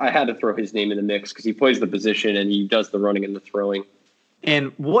 but I had to throw his name in the mix because he plays the position and he does the running and the throwing.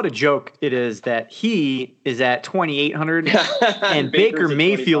 And what a joke it is that he is at 2,800 and Baker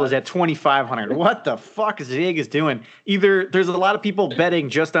Mayfield is at 2,500. What the fuck is Vegas doing? Either there's a lot of people betting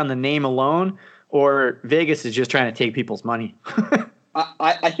just on the name alone, or Vegas is just trying to take people's money.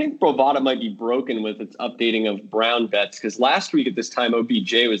 I think Bovada might be broken with its updating of Brown bets because last week at this time,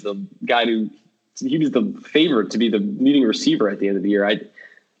 OBJ was the guy he was the favorite to be the leading receiver at the end of the year.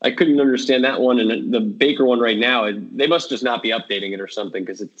 I couldn't understand that one. And the Baker one right now, they must just not be updating it or something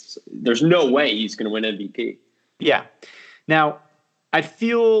because there's no way he's going to win MVP. Yeah. Now, I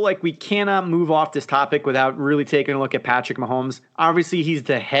feel like we cannot move off this topic without really taking a look at Patrick Mahomes. Obviously, he's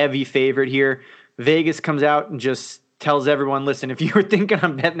the heavy favorite here. Vegas comes out and just tells everyone, listen, if you were thinking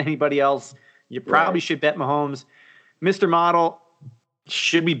on betting anybody else, you probably should bet Mahomes. Mr. Model,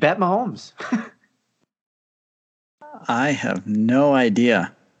 should we bet Mahomes? I have no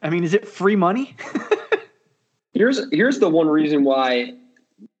idea. I mean, is it free money? Here's the one reason why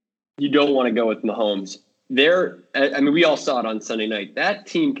you don't want to go with Mahomes. We all saw it on Sunday night. That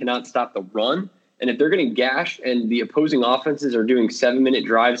team cannot stop the run. And if they're getting gashed and the opposing offenses are doing 7-minute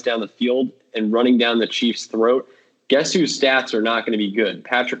drives down the field and running down the Chiefs' throat, guess whose stats are not going to be good?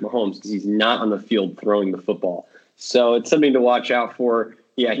 Patrick Mahomes, because he's not on the field throwing the football. So it's something to watch out for.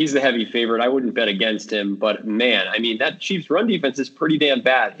 Yeah, he's the heavy favorite. I wouldn't bet against him. But, man, I mean, that Chiefs run defense is pretty damn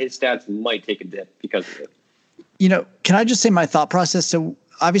bad. His stats might take a dip because of it. Can I just say my thought process? So,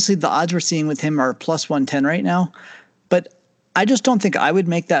 obviously, the odds we're seeing with him are plus 110 right now. But I just don't think I would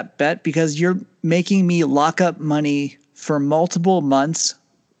make that bet because you're making me lock up money for multiple months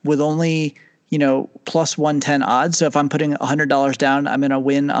with only, plus 110 odds. So if I'm putting $100 down, I'm going to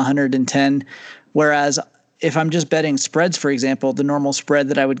win 110. Whereas if I'm just betting spreads, for example, the normal spread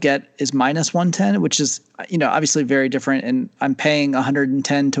that I would get is minus 110, which is, obviously very different. And I'm paying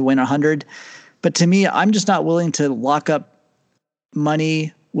 110 to win 100. But to me, I'm just not willing to lock up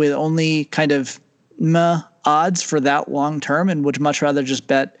money with only kind of odds for that long term, and would much rather just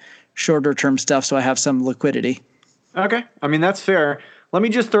bet shorter term stuff so I have some liquidity. Okay. I mean, that's fair. Let me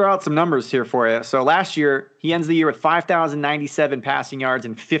just throw out some numbers here for you. So last year, he ends the year with 5,097 passing yards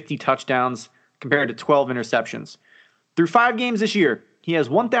and 50 touchdowns compared to 12 interceptions. Through 5 games this year, he has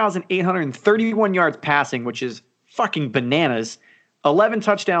 1,831 yards passing, which is fucking bananas. 11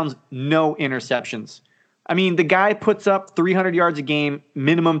 touchdowns, no interceptions. I mean, the guy puts up 300 yards a game,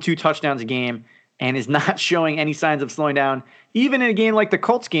 minimum 2 touchdowns a game, and is not showing any signs of slowing down. Even in a game like the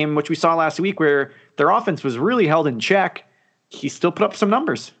Colts game, which we saw last week, where their offense was really held in check, he still put up some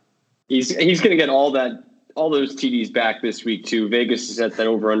numbers. He's going to get all those TDs back this week too. Vegas is at that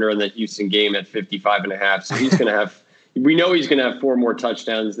over/under in that Houston game at 55.5. So he's going to have. We know he's going to have 4 more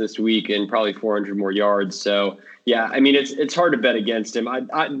touchdowns this week and probably 400 more yards. So yeah, I mean it's hard to bet against him.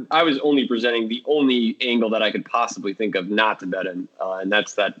 I was only presenting the only angle that I could possibly think of not to bet him, and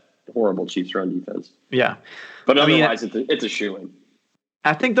that's that horrible Chiefs run defense. Yeah, but otherwise it's a shoo-in.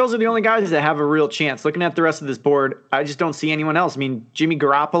 I think those are the only guys that have a real chance. Looking at the rest of this board, I just don't see anyone else. I mean, Jimmy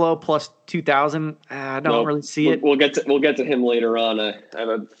Garoppolo plus 2,000. I don't really see it. We'll get to him later on. I have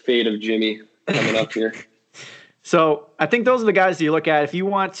a fade of Jimmy coming up here. So I think those are the guys that you look at. If you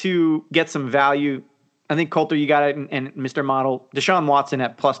want to get some value, I think Coulter, you got it, and Mr. Model. Deshaun Watson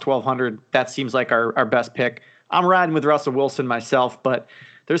at plus 1,200. That seems like our best pick. I'm riding with Russell Wilson myself, but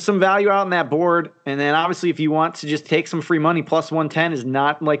there's some value out on that board. And then obviously if you want to just take some free money, plus 110 is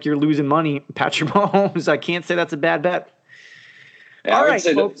not like you're losing money. Patrick Mahomes, I can't say that's a bad bet. Yeah, I would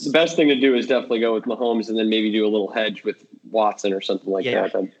say the best thing to do is definitely go with Mahomes and then maybe do a little hedge with Watson or something like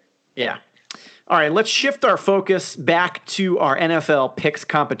that. Yeah. All right, let's shift our focus back to our NFL picks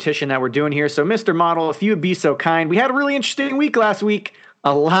competition that we're doing here. So, Mr. Model, if you would be so kind, we had a really interesting week last week.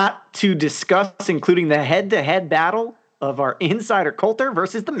 A lot to discuss, including the head-to-head battle of our insider Coulter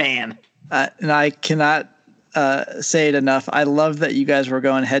versus the man. And I cannot say it enough. I love that you guys were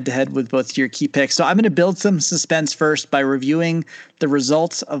going head-to-head with both your key picks. So I'm going to build some suspense first by reviewing the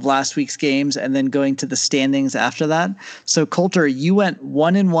results of last week's games and then going to the standings after that. So Coulter, you went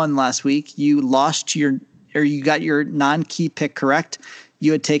 1-1 last week. You you got your non-key pick correct.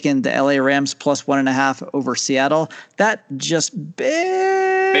 You had taken the LA Rams plus 1.5 over Seattle. That just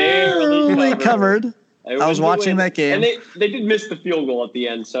barely covered. I was watching that game. And they did miss the field goal at the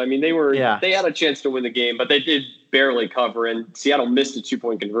end. So, I mean, they had a chance to win the game, but they did barely cover. And Seattle missed a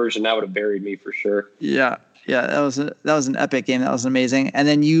 2-point conversion. That would have buried me for sure. Yeah. That was an epic game. That was amazing. And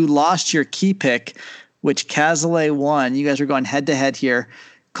then you lost your key pick, which Cazalet won. You guys were going head-to-head here.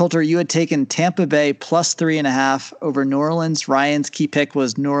 Coulter, you had taken Tampa Bay plus 3.5 over New Orleans. Ryan's key pick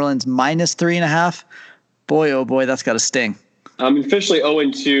was New Orleans minus 3.5. Boy, oh boy, that's got to sting. I'm officially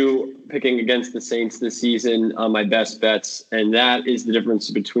 0-2 picking against the Saints this season on my best bets, and that is the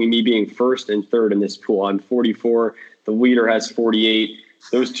difference between me being first and third in this pool. I'm 44. The leader has 48.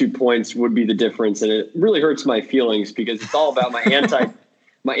 Those 2 points would be the difference, and it really hurts my feelings because it's all about my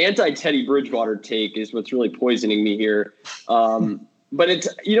anti Teddy Bridgewater take is what's really poisoning me here. But it's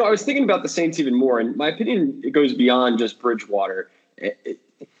I was thinking about the Saints even more, and my opinion it goes beyond just Bridgewater. And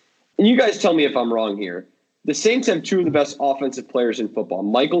you guys tell me if I'm wrong here. The Saints have 2 of the best offensive players in football,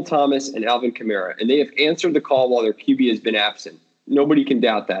 Michael Thomas and Alvin Kamara, and they have answered the call while their QB has been absent. Nobody can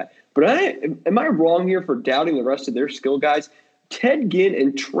doubt that. But am I wrong here for doubting the rest of their skill guys? Ted Ginn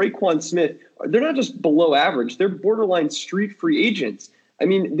and Traquan Smith, they're not just below average. They're borderline street free agents. I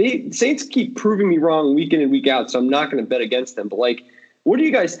mean, Saints keep proving me wrong week in and week out, so I'm not going to bet against them. But, what do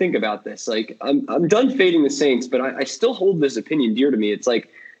you guys think about this? I'm done fading the Saints, but I still hold this opinion dear to me. It's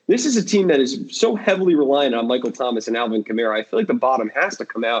this is a team that is so heavily reliant on Michael Thomas and Alvin Kamara. I feel like the bottom has to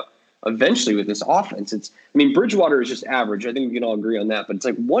come out eventually with this offense. Bridgewater is just average. I think we can all agree on that. But it's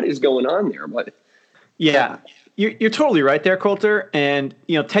what is going on there? Yeah, you're totally right there, Coulter. And,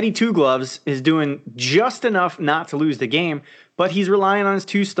 Teddy Two Gloves is doing just enough not to lose the game, but he's relying on his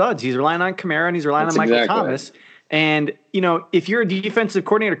 2 studs. He's relying on Kamara and he's relying on Michael Thomas. And, if you're a defensive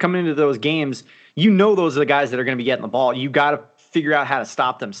coordinator coming into those games, those are the guys that are going to be getting the ball. You got to figure out how to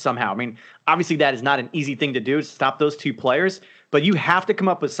stop them somehow. I mean, obviously that is not an easy thing to do, to stop those 2 players, but you have to come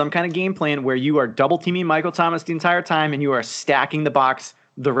up with some kind of game plan where you are double teaming Michael Thomas the entire time and you are stacking the box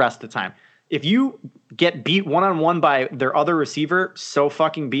the rest of the time. if you get beat one-on-one by their other receiver, so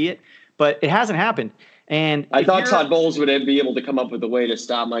fucking be it. But it hasn't happened. And I thought Todd Bowles would be able to come up with a way to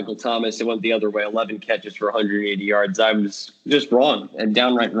stop Michael Thomas. It went the other way, 11 catches for 180 yards. I was just wrong and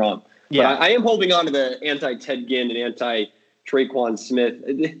downright wrong. Yeah. But I am holding on to the anti-Ted Ginn and anti-Traquan Smith.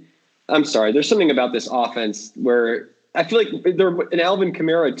 I'm sorry. There's something about this offense where I feel like they're an Alvin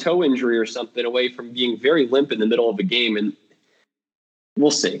Kamara toe injury or something away from being very limp in the middle of a game. And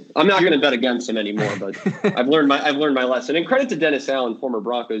we'll see. I'm not going to bet against him anymore, but I've learned my lesson. And credit to Dennis Allen, former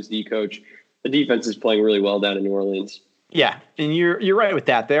Broncos D coach. The defense is playing really well down in New Orleans. Yeah, and you're right with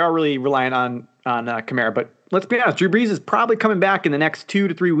that. They are really relying on Kamara. But let's be honest, Drew Brees is probably coming back in the next 2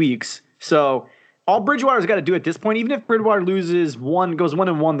 to 3 weeks. So all Bridgewater's got to do at this point, even if Bridgewater goes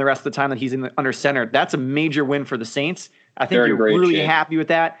 1-1 the rest of the time that he's under center, that's a major win for the Saints. I think you're really happy with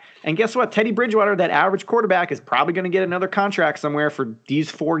that. And guess what? Teddy Bridgewater, that average quarterback, is probably going to get another contract somewhere for these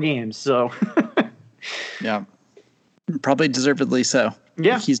 4 games. So, yeah, probably deservedly so.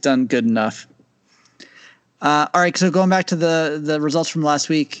 Yeah, he's done good enough. All right, so going back to the results from last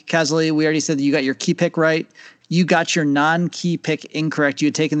week, Kazali, we already said that you got your key pick right. You got your non-key pick incorrect. You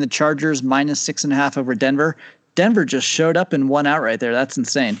had taken the Chargers -6.5 over Denver. Denver just showed up and won outright there. That's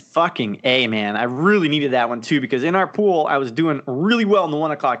insane. Fucking A, man. I really needed that one too, because in our pool, I was doing really well in the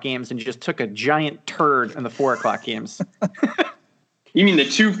 1 o'clock games and just took a giant turd in the 4 o'clock games. You mean the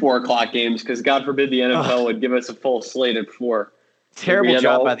 2 4 o'clock games? Because God forbid the NFL would give us a full slate at 4. Terrible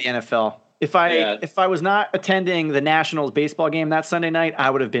job by the NFL. If I was not attending the Nationals baseball game that Sunday night, I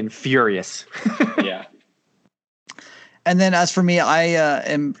would have been furious. Yeah. And then as for me, I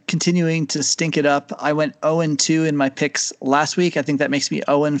am continuing to stink it up. I went 0-2 in my picks last week. I think that makes me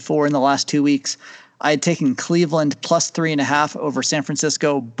 0-4 in the last 2 weeks. I had taken Cleveland +3.5 over San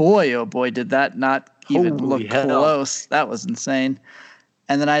Francisco. Boy, oh boy, did that not even look close. That was insane.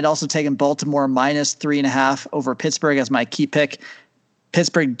 And then I'd also taken Baltimore -3.5 over Pittsburgh as my key pick.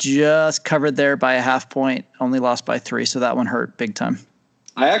 Pittsburgh just covered there by a half point, only lost by 3, so that one hurt big time.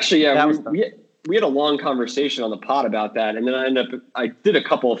 I actually, we had a long conversation on the pod about that, and then I did a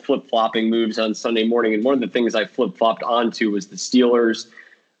couple of flip-flopping moves on Sunday morning, and one of the things I flip-flopped onto was the Steelers.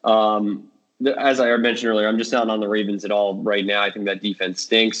 As I mentioned earlier, I'm just not on the Ravens at all right now. I think that defense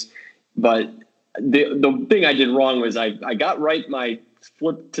stinks. But the thing I did wrong was I got right my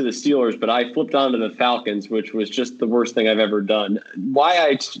flip to the Steelers, but I flipped onto the Falcons, which was just the worst thing I've ever done. Why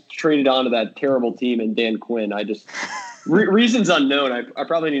I traded onto that terrible team and Dan Quinn, I just reasons unknown. I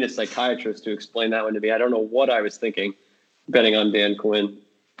probably need a psychiatrist to explain that one to me. I don't know what I was thinking betting on Dan Quinn.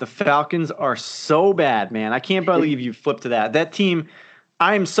 The Falcons are so bad, man. I can't believe you flipped to that. That team,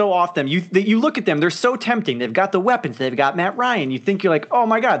 I am so off them. You look at them, they're so tempting. They've got the weapons. They've got Matt Ryan. You think you're like, oh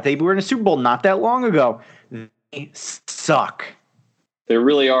my God, they were in a Super Bowl not that long ago. They suck. They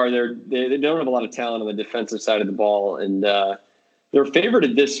really are. They don't have a lot of talent on the defensive side of the ball, and they're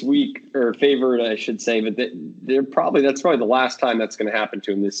favored this week, or favored, I should say. But that's probably the last time that's going to happen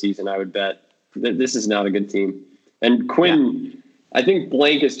to them this season. I would bet. This is not a good team. And Quinn, I think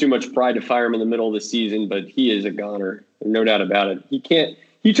blank is too much pride to fire him in the middle of the season, but he is a goner, no doubt about it.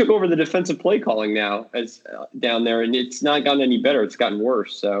 He took over the defensive play calling now as down there, and it's not gotten any better. It's gotten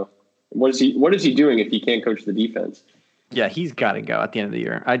worse. So what is he doing if he can't coach the defense? Yeah, he's got to go at the end of the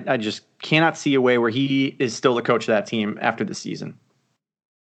year. I just cannot see a way where he is still the coach of that team after the season.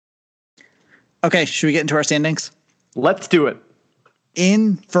 Okay, should we get into our standings? Let's do it.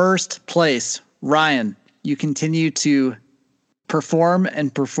 In first place, Ryan, you continue to perform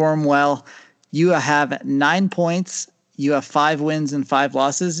and perform well. You have 9 points. You have 5 wins and 5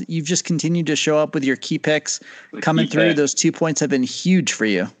 losses. You've just continued to show up with your key picks coming through. Those 2 points have been huge for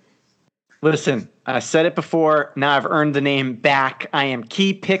you. Listen, I said it before. Now I've earned the name back. I am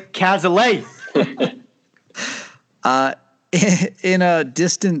Key Pick Kazale. In a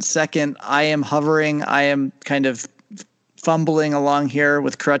distant second, I am hovering. I am kind of fumbling along here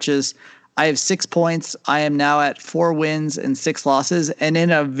with crutches. I have 6 points. I am now at 4 wins and 6 losses. And in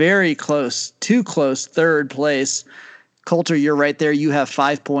a very close, too close third place, Coulter, you're right there. You have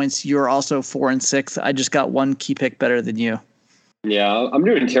 5 points. You're also 4 and 6. I just got 1 key pick better than you. Yeah, I'm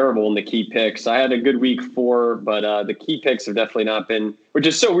doing terrible in the key picks. I had a good week 4, but the key picks have definitely not been, which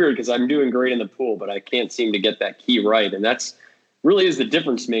is so weird because I'm doing great in the pool, but I can't seem to get that key right. And that's really is the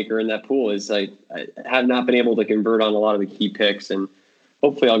difference maker in that pool is I have not been able to convert on a lot of the key picks. And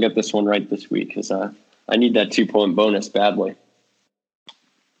hopefully I'll get this one right this week because I need that 2-point bonus badly.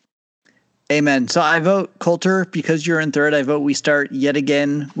 Amen. So I vote Coulter because you're in third. I vote we start yet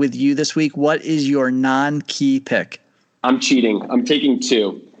again with you this week. What is your non-key pick? I'm cheating. I'm taking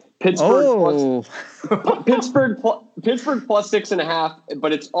 2. Pittsburgh Pittsburgh plus 6.5,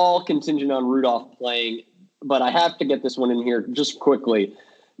 but it's all contingent on Rudolph playing. But I have to get this one in here just quickly.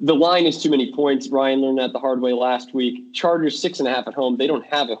 The line is too many points. Ryan learned that the hard way last week. Chargers 6.5 at home. They don't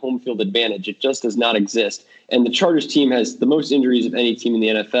have a home field advantage. It just does not exist. And the Chargers team has the most injuries of any team in the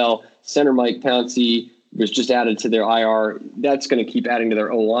NFL. Center Mike Pouncey was just added to their IR. That's going to keep adding to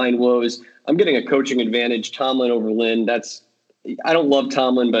their O-line woes. I'm getting a coaching advantage. Tomlin over Lynn. I don't love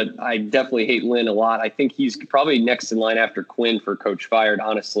Tomlin, but I definitely hate Lynn a lot. I think he's probably next in line after Quinn for coach fired,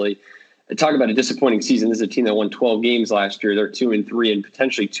 honestly. Talk about a disappointing season. This is a team that won 12 games last year. They're 2-3 and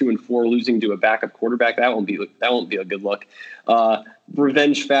potentially 2-4, losing to a backup quarterback. That won't be a good look.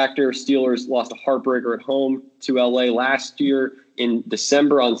 Revenge factor. Steelers lost a heartbreaker at home to LA last year in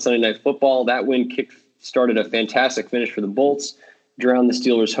December on Sunday Night Football. That win started a fantastic finish for the Bolts, drowned the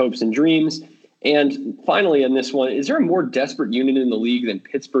Steelers' hopes and dreams. And finally, in this one, is there a more desperate unit in the league than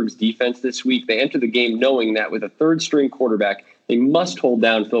Pittsburgh's defense this week? They enter the game knowing that with a third-string quarterback, they must hold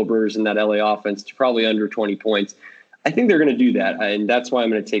down Phil Rivers in that LA offense to probably under 20 points. I think they're going to do that, and that's why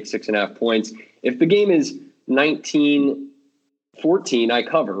I'm going to take 6.5 points. If the game is 19-14, I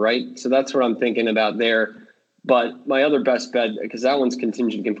cover, right? So that's what I'm thinking about there. But my other best bet, because that one's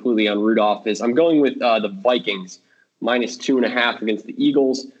contingent completely on Rudolph, is I'm going with the Vikings, minus 2.5 against the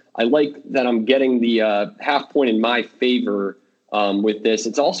Eagles. I like that I'm getting the half point in my favor with this.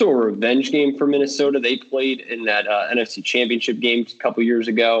 It's also a revenge game for Minnesota. They played in that NFC Championship game a couple years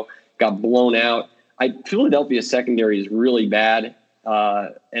ago, got blown out. Philadelphia's secondary is really bad,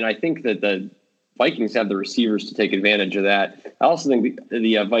 and I think that the Vikings have the receivers to take advantage of that. I also think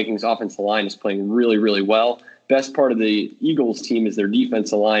the Vikings offensive line is playing really, really well. Best part of the Eagles team is their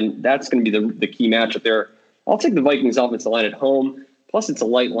defensive line. That's going to be the key matchup there. I'll take the Vikings offensive line at home. Plus, it's a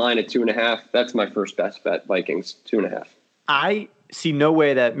light line at 2.5. That's my first best bet, Vikings, 2.5. I see no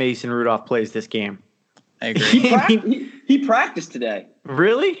way that Mason Rudolph plays this game. I agree. He practiced today.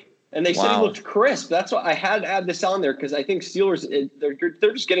 Really? And they said he looked crisp. That's why I had to add this on there, because I think Steelers,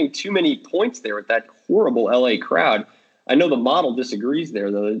 they're just getting too many points there with that horrible LA crowd. I know the model disagrees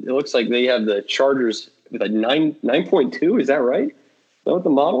there, though. It looks like they have the Chargers with a 9.2. Is that right? Is that what the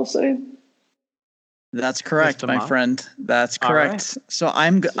model's saying? That's correct, my friend. That's correct. Right. So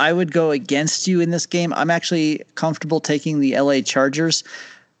I would go against you in this game. I'm actually comfortable taking the LA Chargers.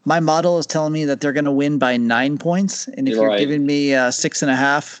 My model is telling me that they're going to win by 9 points, and if you're giving me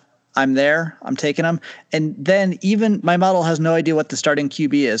 6.5, I'm there. I'm taking them. And then even my model has no idea what the starting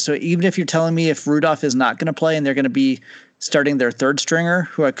QB is. So even if you're telling me if Rudolph is not going to play and they're going to be starting their third stringer,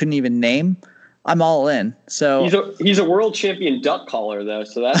 who I couldn't even name, I'm all in. So he's a world champion duck caller, though.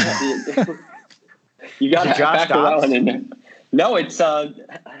 So that's you got to factor that one in there. No, it's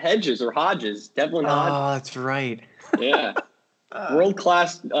Hedges or Hodges. Devlin Hodges. Oh, that's right. Yeah. World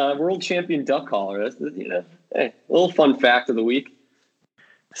class, world champion duck caller. That's, hey, a little fun fact of the week.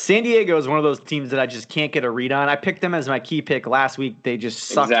 San Diego is one of those teams that I just can't get a read on. I picked them as my key pick last week. They just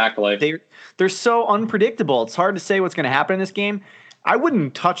suck. Exactly. They're so unpredictable. It's hard to say what's going to happen in this game. I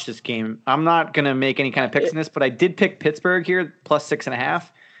wouldn't touch this game. I'm not going to make any kind of picks in this, but I did pick Pittsburgh here, plus 6.5.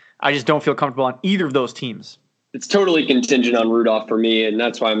 I just don't feel comfortable on either of those teams. It's totally contingent on Rudolph for me, and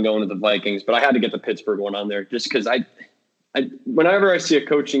that's why I'm going to the Vikings. But I had to get the Pittsburgh one on there just because I whenever I see a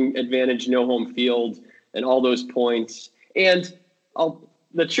coaching advantage, no home field, and all those points, and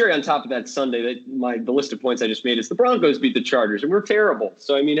the cherry on top of that Sunday, the list of points I just made is the Broncos beat the Chargers, and we're terrible.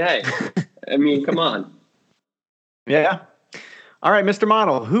 So, hey, come on. Yeah. All right, Mr.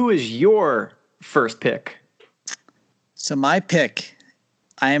 Model, who is your first pick? So my pick,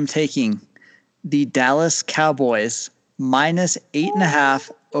 I am taking the Dallas Cowboys minus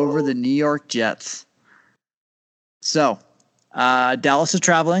 8.5 over the New York Jets. So Dallas is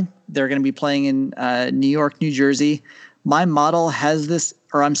traveling. They're going to be playing in New York, New Jersey. My model has this,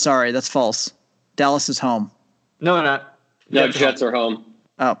 or I'm sorry, that's false. Dallas is home. No, they're not. No, Jets are home.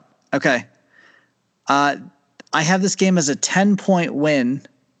 Oh, okay. I have this game as a 10-point win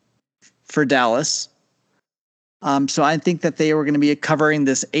for Dallas. So I think that they were going to be covering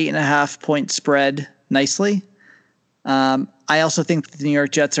this 8.5-point spread nicely. I also think the New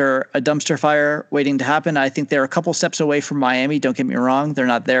York Jets are a dumpster fire waiting to happen. I think they're a couple steps away from Miami. Don't get me wrong. They're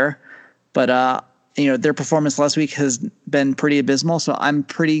not there. But, their performance last week has been pretty abysmal. So I'm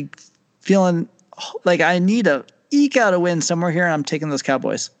pretty feeling like I need to eke out a win somewhere here, and I'm taking those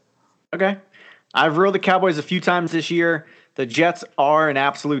Cowboys. Okay. I've rode the Cowboys a few times this year. The Jets are an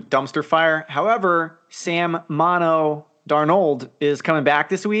absolute dumpster fire. However, Sam Mono Darnold is coming back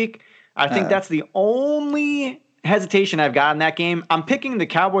this week. I think that's the only hesitation I've got in that game. I'm picking the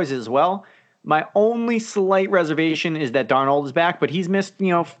Cowboys as well, My only slight reservation is that Darnold is back, but he's missed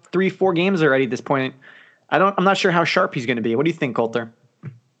 3-4 games already at this point. I'm not sure how sharp he's going to be. What do you think, Coulter?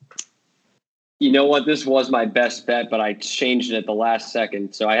 You know what? This was my best bet, but I changed it at the last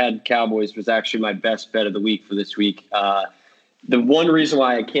second. So I had Cowboys was actually my best bet of the week for this week. The one reason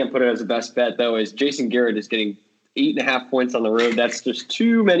why I can't put it as a best bet, though, is Jason Garrett is getting 8.5 points on the road. That's just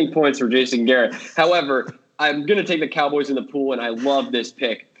too many points for Jason Garrett. However, I'm going to take the Cowboys in the pool, and I love this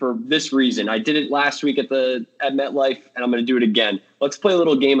pick for this reason. I did it last week at MetLife, and I'm going to do it again. Let's play a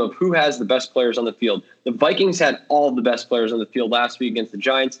little game of who has the best players on the field. The Vikings had all of the best players on the field last week against the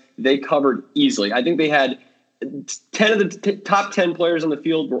Giants. They covered easily. I think they had 10 of the top 10 players on the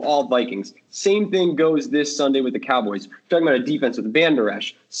field were all Vikings. Same thing goes this Sunday with the Cowboys. We're talking about a defense with Van Der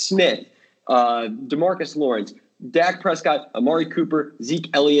Esch, Smith, DeMarcus Lawrence, Dak Prescott, Amari Cooper, Zeke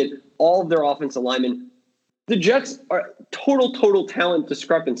Elliott, all of their offensive linemen. The Jets are total talent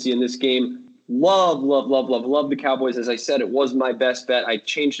discrepancy in this game. Love the Cowboys. As I said, it was my best bet. I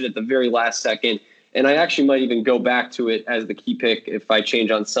changed it at the very last second, and I actually might even go back to it as the key pick if I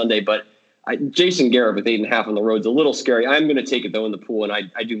change on Sunday. But Jason Garrett with 8.5 on the road is a little scary. I'm going to take it, though, in the pool, and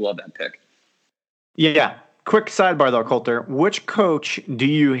I do love that pick. Yeah. Quick sidebar, though, Coulter. Which coach do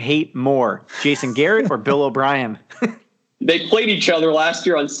you hate more, Jason Garrett or Bill O'Brien? They played each other last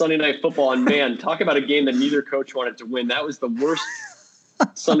year on Sunday Night Football, and man, talk about a game that neither coach wanted to win. That was the worst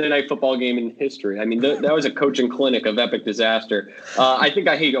Sunday Night Football game in history. I mean, that was a coaching clinic of epic disaster. I think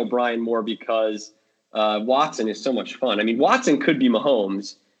I hate O'Brien more because Watson is so much fun. I mean, Watson could be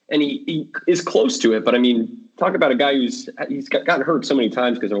Mahomes, and he is close to it. But I mean, talk about a guy he's gotten hurt so many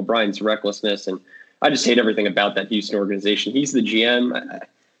times because of O'Brien's recklessness, and I just hate everything about that Houston organization. He's the GM.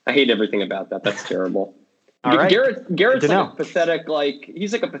 I hate everything about that. That's terrible. All right. Garrett's like a pathetic,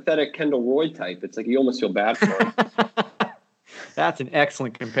 he's like a pathetic Kendall Roy type. It's like you almost feel bad for him. That's an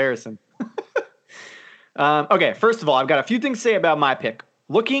excellent comparison. Okay, first of all, I've got a few things to say about my pick.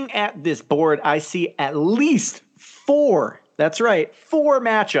 Looking at this board, I see at least 4. That's right, 4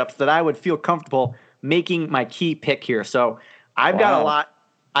 matchups that I would feel comfortable making my key pick here. So I've got a lot.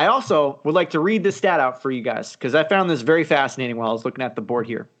 I also would like to read this stat out for you guys because I found this very fascinating while I was looking at the board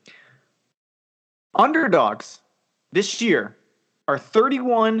here. Underdogs this year are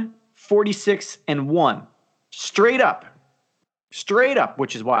 31, 46, and 1. Straight up,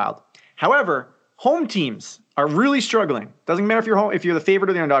 which is wild. However, home teams are really struggling. Doesn't matter if you're the favorite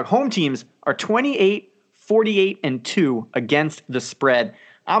or the underdog. Home teams are 28, 48, and 2 against the spread.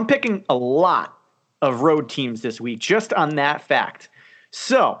 I'm picking a lot of road teams this week just on that fact.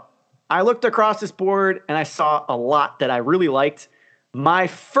 So I looked across this board and I saw a lot that I really liked. My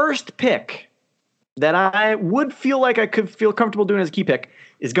first pick that I would feel like I could feel comfortable doing as a key pick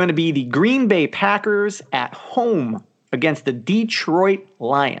is going to be the Green Bay Packers at home against the Detroit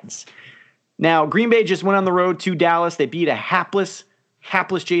Lions. Now, Green Bay just went on the road to Dallas. They beat a hapless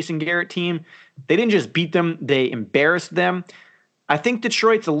Jason Garrett team. They didn't just beat them, they embarrassed them. I think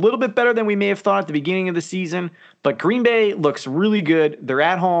Detroit's a little bit better than we may have thought at the beginning of the season, but Green Bay looks really good. They're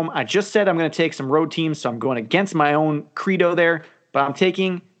at home. I just said I'm going to take some road teams, so I'm going against my own credo there, but I'm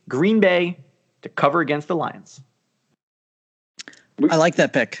taking Green Bay to cover against the Lions. I like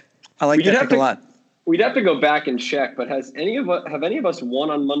that pick. I like that pick a lot. We'd have to go back and check, but have any of us won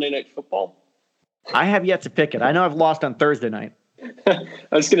on Monday Night Football? I have yet to pick it. I know I've lost on Thursday night. I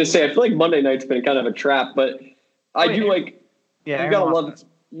was going to say, I feel like Monday night's been kind of a trap, but I do like. Yeah, you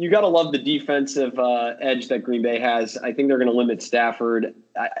gotta love the defensive edge that Green Bay has. I think they're going to limit Stafford.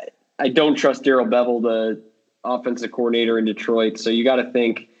 I don't trust Darrell Bevell, the offensive coordinator in Detroit. So you got to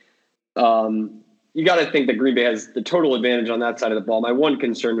think. That Green Bay has the total advantage on that side of the ball. My one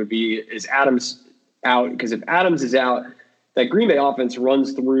concern would be is Adams out, because if Adams is out, that Green Bay offense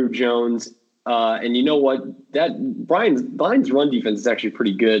runs through Jones. And you know what? That Lions' run defense is actually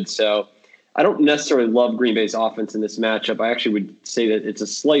pretty good. So I don't necessarily love Green Bay's offense in this matchup. I actually would say that it's a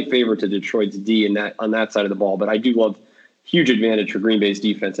slight favor to Detroit's D on that side of the ball. But I do love huge advantage for Green Bay's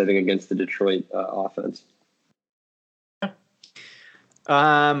defense, I think, against the Detroit offense.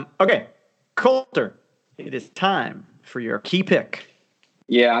 Okay, Coulter, it is time for your key pick.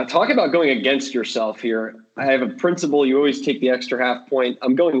 Yeah, talk about going against yourself here. I have a principle. You always take the extra half point.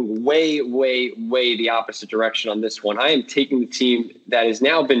 I'm going way the opposite direction on this one. I am taking the team that has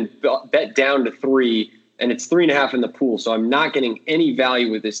now been bet down to 3, and it's 3.5 in the pool. So I'm not getting any value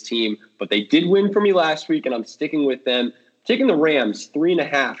with this team, but they did win for me last week, and I'm sticking with them. Taking the Rams,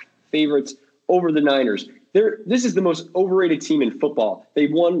 3.5 favorites over the Niners. This is the most overrated team in football. They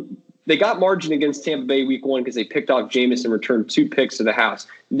won they got margin against Tampa Bay week 1 because they picked off Jameis and returned 2 picks to the house.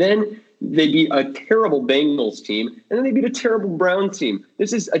 Then they beat a terrible Bengals team, and then they beat a terrible Browns team.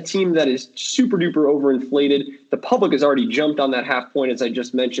 This is a team that is super duper overinflated. The public has already jumped on that half point, as I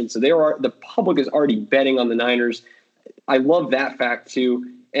just mentioned. So the public is already betting on the Niners. I love that fact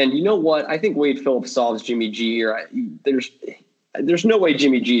too. And you know what? I think Wade Phillips solves Jimmy G here. There's no way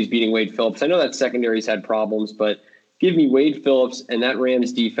Jimmy G is beating Wade Phillips. I know that secondary's had problems, but give me Wade Phillips and that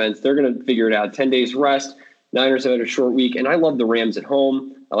Rams defense. They're going to figure it out. 10 days rest. Niners have had a short week, and I love the Rams at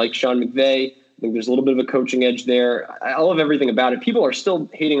home. I like Sean McVay. I think there's a little bit of a coaching edge there. I love everything about it. People are still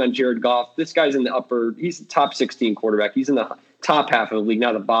hating on Jared Goff. This guy's he's the top 16 quarterback. He's in the top half of the league,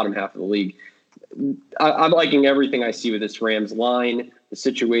 not the bottom half of the league. I'm liking everything I see with this Rams line, the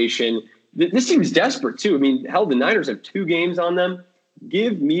situation. This team's desperate, too. I mean, hell, the Niners have 2 games on them.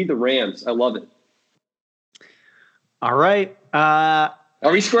 Give me the Rams. I love it. All right. Are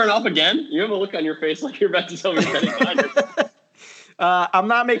we squaring off again? You have a look on your face like you're about to tell me you're betting Niners. I'm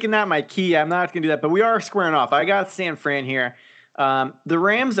not making that my key. I'm not going to do that, but we are squaring off. I got San Fran here. The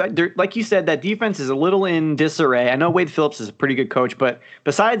Rams, like you said, that defense is a little in disarray. I know Wade Phillips is a pretty good coach, but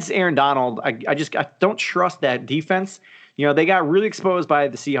besides Aaron Donald, I don't trust that defense. You know, they got really exposed by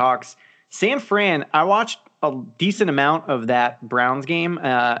the Seahawks. San Fran, I watched a decent amount of that Browns game.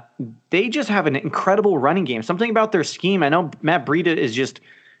 They just have an incredible running game. Something about their scheme. I know Matt Breida is just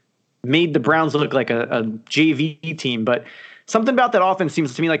made the Browns look like a JV team, but something about that offense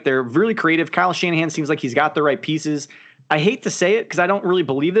seems to me like they're really creative. Kyle Shanahan seems like he's got the right pieces. I hate to say it because I don't really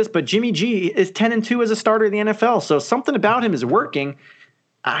believe this, but Jimmy G is 10-2 as a starter in the NFL. So something about him is working.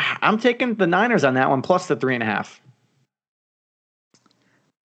 I'm taking the Niners on that one, plus the 3.5.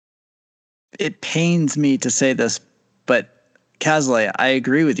 It pains me to say this, but Casley, I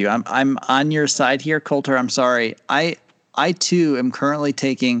agree with you. I'm on your side here. Coulter, I'm sorry. I too am currently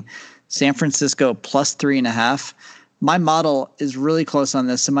taking San Francisco plus 3.5. My model is really close on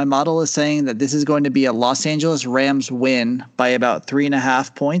this. So my model is saying that this is going to be a Los Angeles Rams win by about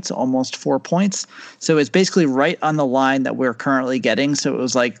 3.5 points, almost 4 points. So it's basically right on the line that we're currently getting. So it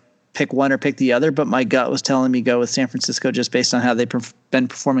was like pick one or pick the other, but my gut was telling me go with San Francisco just based on how they've been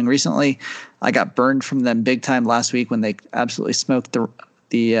performing recently. I got burned from them big time last week when they absolutely smoked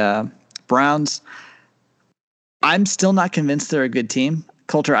the Browns. I'm still not convinced they're a good team.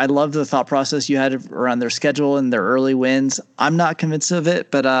 Coulter, I love the thought process you had around their schedule and their early wins. I'm not convinced of it,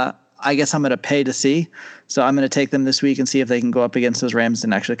 but I guess I'm going to pay to see. So I'm going to take them this week and see if they can go up against those Rams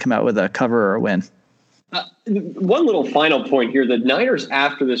and actually come out with a cover or a win. One little final point here. The Niners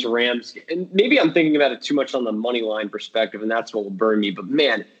after this Rams, and maybe I'm thinking about it too much on the money line perspective, and that's what will burn me. But,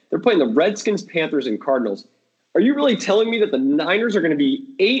 man, they're playing the Redskins, Panthers, and Cardinals. Are you really telling me that the Niners are going to be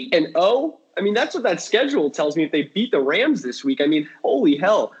 8-0? I mean, that's what that schedule tells me if they beat the Rams this week. I mean, holy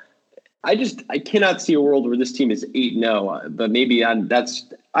hell. I cannot see a world where this team is 8-0. But maybe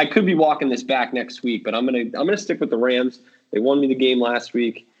I could be walking this back next week, but I'm gonna stick with the Rams. They won me the game last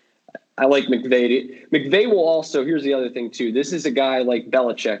week. I like McVay. McVay will also, here's the other thing too. This is a guy like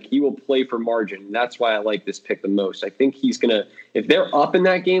Belichick. He will play for margin. And that's why I like this pick the most. I think he's gonna, if they're up in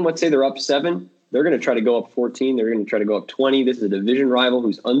that game, let's say they're up 7, they're going to try to go up 14. They're going to try to go up 20. This is a division rival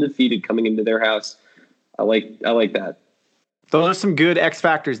who's undefeated coming into their house. I like that. Those are some good X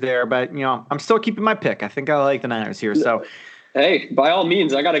factors there, but I'm still keeping my pick. I think I like the Niners here. So, hey, by all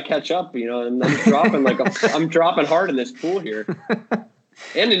means, I got to catch up. And I'm dropping I'm dropping hard in this pool here,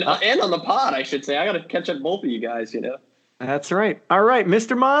 and on the pod, I should say. I got to catch up both of you guys. That's right. All right,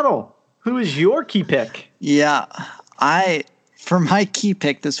 Mr. Model, who is your key pick? Yeah, for my key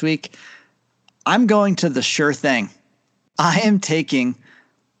pick this week, I'm going to the sure thing. I am taking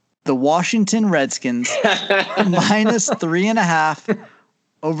the Washington Redskins minus 3.5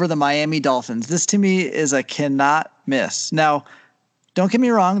 over the Miami Dolphins. This to me is a cannot miss. Now, don't get me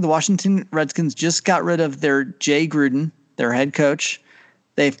wrong. The Washington Redskins just got rid of their Jay Gruden, their head coach.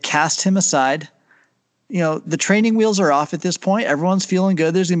 They've cast him aside. The training wheels are off at this point. Everyone's feeling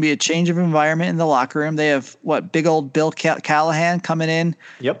good. There's going to be a change of environment in the locker room. They have big old Bill Callahan coming in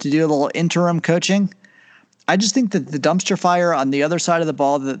to do a little interim coaching. I just think that the dumpster fire on the other side of the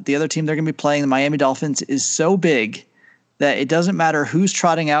ball, the other team they're going to be playing, the Miami Dolphins, is so big that it doesn't matter who's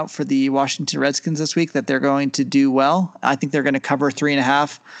trotting out for the Washington Redskins this week, that they're going to do well. I think they're going to cover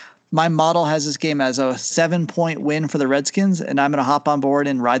 3.5. My model has this game as a 7-point win for the Redskins, and I'm going to hop on board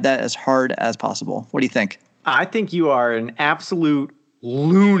and ride that as hard as possible. What do you think? I think you are an absolute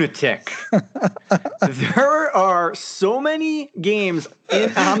lunatic. There are so many games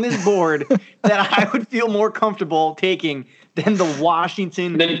on this board that I would feel more comfortable taking than the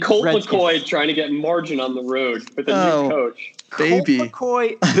Washington Then Colt Redskins. McCoy trying to get margin on the road with a new coach. baby. Colt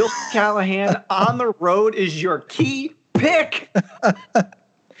McCoy, Bill Callahan on the road is your key pick.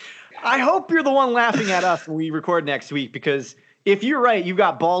 I hope you're the one laughing at us when we record next week, because if you're right, you've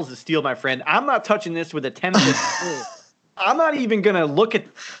got balls to steal, my friend. I'm not touching this with a 10-foot. I'm not even going to look at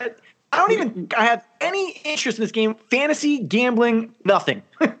it. I have any interest in this game. Fantasy, gambling, nothing.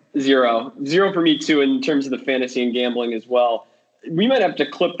 Zero for me too, in terms of the fantasy and gambling as well. We might have to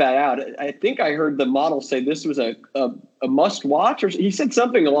clip that out. I think I heard the model say this was a must watch, or he said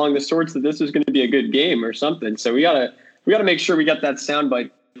something along the sorts that this was going to be a good game or something. So we gotta make sure we got that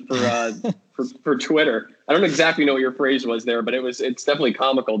soundbite for Twitter. I don't exactly know what your phrase was there, but it's definitely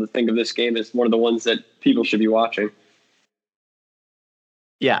comical to think of this game as one of the ones that people should be watching.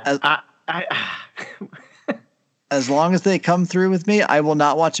 Yeah. As long as they come through with me, I will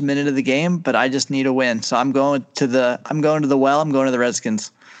not watch a minute of the game, but I just need a win. So I'm going to the well. I'm going to the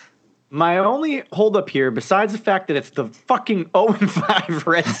Redskins. My only holdup here, besides the fact that it's the fucking 0-5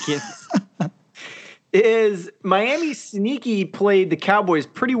 Redskins, is Miami sneaky played the Cowboys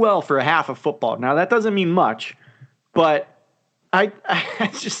pretty well for a half of football. Now, that doesn't mean much, but I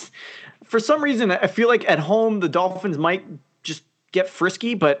just, for some reason, I feel like at home the Dolphins might just get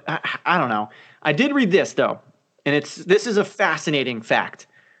frisky, but I don't know. I did read this, though, and this is a fascinating fact.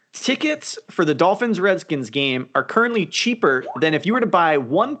 Tickets for the Dolphins-Redskins game are currently cheaper than if you were to buy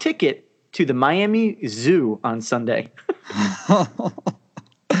one ticket to the Miami Zoo on Sunday.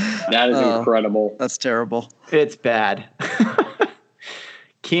 That is incredible. That's terrible. It's bad.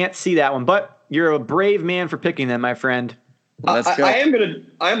 Can't see that one, but you're a brave man for picking them, my friend. Let's go.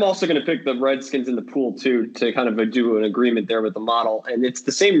 I'm also gonna pick the Redskins in the pool too, to kind of do an agreement there with the model, and it's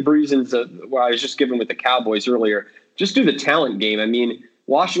the same reasons where I was just given with the Cowboys earlier. Just do the talent game. I mean,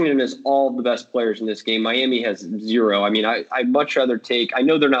 Washington has all the best players in this game. Miami has zero. I mean, I'd much rather take. I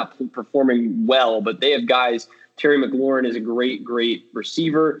know they're not performing well, but they have guys. Terry McLaurin is a great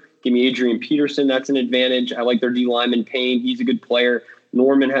receiver. Give me Adrian Peterson. That's an advantage. I like their D lineman Payne. He's a good player.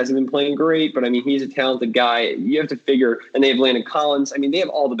 Norman hasn't been playing great, but I mean, he's a talented guy. You have to figure, and they have Landon Collins. I mean, they have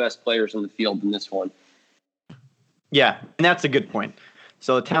all the best players on the field in this one. Yeah, and that's a good point.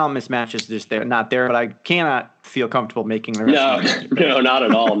 So the talent mismatch is just not there, but I cannot feel comfortable making the rest No, not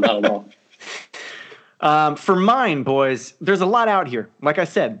at all. Not at all. For mine, boys, there's a lot out here. Like I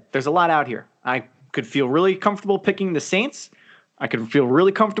said, there's a lot out here. I could feel really comfortable picking the Saints. I could feel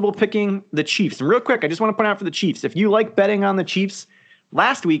really comfortable picking the Chiefs. And real quick, I just want to point out for the Chiefs, if you like betting on the Chiefs,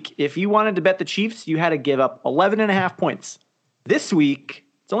 last week, if you wanted to bet the Chiefs, you had to give up 11.5 points. This week,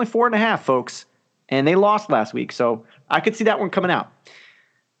 it's only 4.5, folks, and they lost last week. So I could see that one coming out.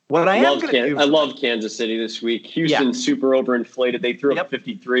 What I love Kansas City this week. Houston's super overinflated. They threw up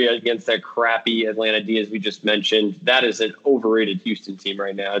 53 against that crappy Atlanta D, as we just mentioned. That is an overrated Houston team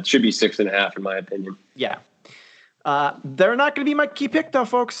right now. It should be 6.5 in my opinion. Yeah. They're not going to be my key pick, though,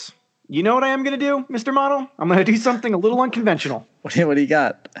 folks. You know what I am going to do, Mr. Model? I'm going to do something a little unconventional. What do you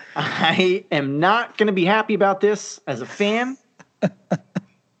got? I am not going to be happy about this as a fan,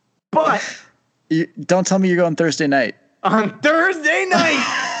 but... Don't tell me you're going Thursday night. On Thursday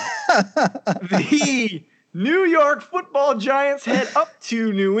night, the New York Football Giants head up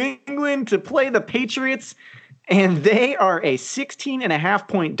to New England to play the Patriots, and they are a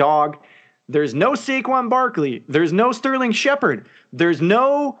 16.5-point dog. There's no Saquon Barkley. There's no Sterling Shepard. There's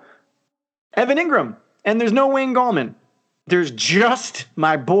no Evan Ingram. And there's no Wayne Gallman. There's just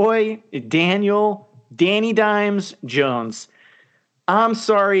my boy, Danny Dimes Jones. I'm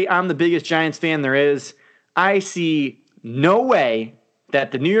sorry, I'm the biggest Giants fan there is. I see no way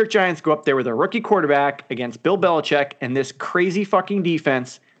that the New York Giants go up there with a rookie quarterback against Bill Belichick and this crazy fucking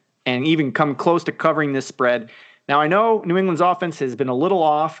defense and even come close to covering this spread. Now, I know New England's offense has been a little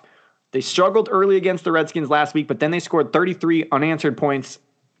off. They struggled early against the Redskins last week, but then they scored 33 unanswered points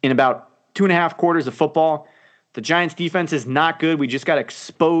in about 2.5 quarters of football. The Giants' defense is not good. We just got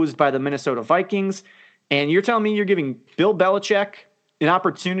exposed by the Minnesota Vikings. And you're telling me you're giving Bill Belichick an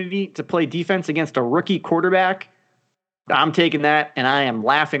opportunity to play defense against a rookie quarterback? I'm taking that, and I am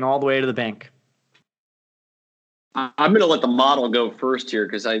laughing all the way to the bank. I'm going to let the model go first here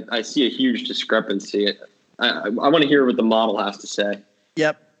because I see a huge discrepancy. I want to hear what the model has to say.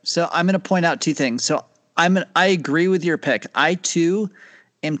 Yep. So I'm going to point out two things. So I agree with your pick. I, too,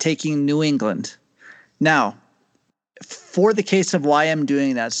 am taking New England. Now, for the case of why I'm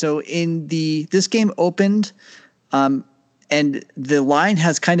doing that. So this game opened and the line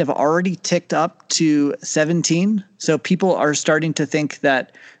has kind of already ticked up to 17. So people are starting to think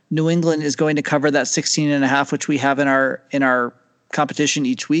that New England is going to cover that 16.5, which we have in our competition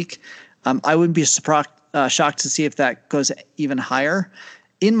each week. I wouldn't be shocked to see if that goes even higher.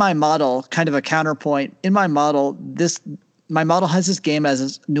 In my model, kind of a counterpoint, in my model, this my model has this game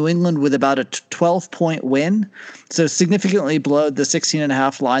as New England with about a 12-point win, so significantly below the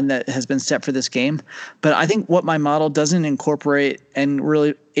 16.5 line that has been set for this game. But I think what my model doesn't incorporate and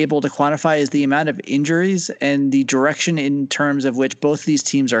really able to quantify is the amount of injuries and the direction in terms of which both these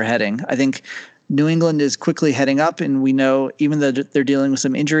teams are heading. I think New England is quickly heading up, and we know even though they're dealing with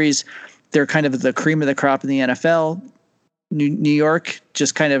some injuries, they're kind of the cream of the crop in the NFL. New York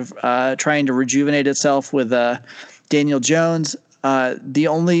just kind of trying to rejuvenate itself with Daniel Jones. The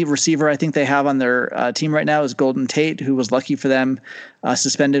only receiver I think they have on their team right now is Golden Tate, who was lucky for them,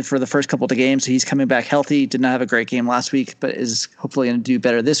 suspended for the first couple of games. So he's coming back healthy. Did not have a great game last week, but is hopefully going to do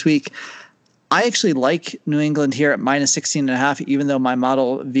better this week. I actually like New England here at minus 16.5, even though my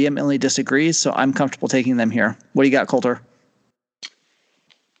model vehemently disagrees. So I'm comfortable taking them here. What do you got, Coulter?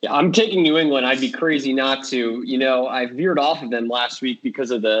 Yeah, I'm taking New England. I'd be crazy not to. You know, I veered off of them last week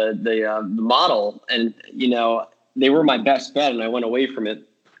because of the model, and you know they were my best bet, and I went away from it.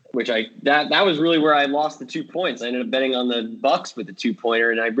 Which that was really where I lost the 2 points. I ended up betting on the Bucks with the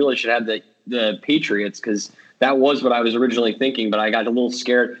 2-pointer, and I really should have the Patriots because that was what I was originally thinking. But I got a little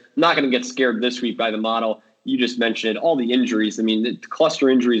scared. I'm not going to get scared this week by the model. You just mentioned it. All the injuries. I mean, the cluster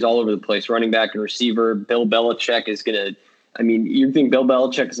injuries all over the place. Running back and receiver. Bill Belichick is going to. I mean, you think Bill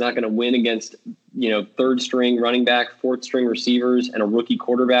Belichick is not going to win against, you know, third string running back, fourth string receivers, and a rookie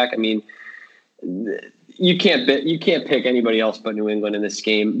quarterback? I mean, you can't pick anybody else but New England in this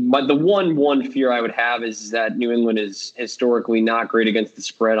game. But the one fear I would have is that New England is historically not great against the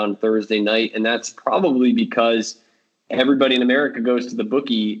spread on Thursday night, and that's probably because everybody in America goes to the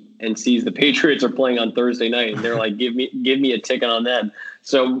bookie and sees the Patriots are playing on Thursday night, and they're like, give me a ticket on them.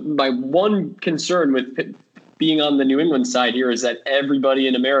 So my one concern with being on the New England side here is that everybody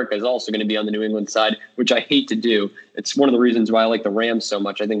in America is also going to be on the New England side, which I hate to do. It's one of the reasons why I like the Rams so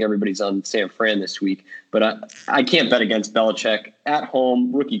much. I think everybody's on San Fran this week, but I can't bet against Belichick at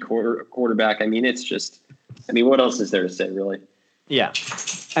home, rookie quarterback. I mean, it's just, I mean, what else is there to say, really? Yeah.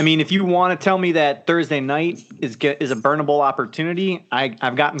 I mean, if you want to tell me that Thursday night is a burnable opportunity,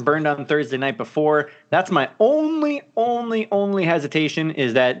 I've gotten burned on Thursday night before. That's my only hesitation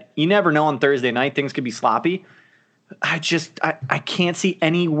is that you never know on Thursday night. Things could be sloppy. I can't see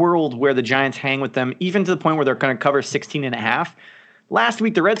any world where the Giants hang with them, even to the point where they're going to cover 16.5. Last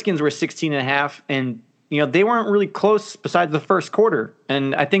week, the Redskins were 16.5, and you know they weren't really close besides the first quarter.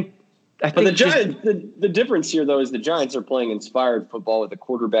 And I think the Giants, the difference here, though, is the Giants are playing inspired football with a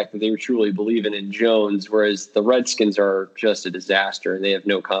quarterback that they truly believe in Jones, whereas the Redskins are just a disaster and they have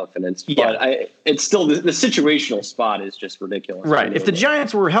no confidence. Yeah. But it's still the situational spot is just ridiculous. Right. If the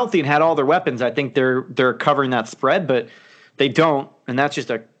Giants were healthy and had all their weapons, I think they're covering that spread, but they don't, and that's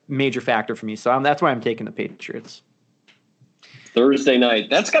just a major factor for me. So that's why I'm taking the Patriots. Thursday night.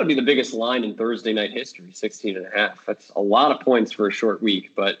 That's got to be the biggest line in Thursday night history, 16.5. That's a lot of points for a short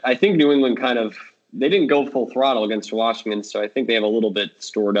week. But I think New England they didn't go full throttle against Washington, so I think they have a little bit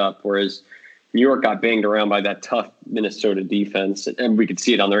stored up, whereas New York got banged around by that tough Minnesota defense, and we could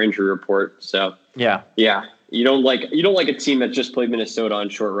see it on their injury report. So yeah. You don't like a team that just played Minnesota on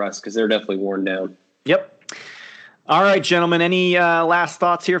short rest because they're definitely worn down. Yep. All right, gentlemen. Any last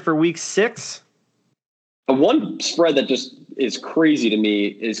thoughts here for Week 6? One spread that just is crazy to me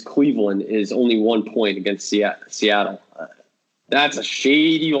is Cleveland is only 1 point against Seattle. That's a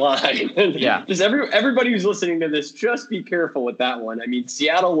shady line. Yeah. Just everybody who's listening to this, just be careful with that one. I mean,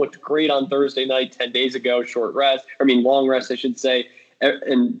 Seattle looked great on Thursday night, 10 days ago, long rest, I should say.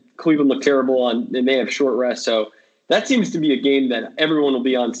 And Cleveland looked terrible they may have short rest. So that seems to be a game that everyone will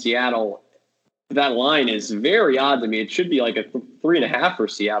be on Seattle. That line is very odd to me. It should be like a 3.5 for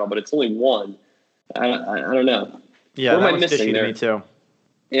Seattle, but it's only 1. I don't know. Yeah, that was fishy to me too.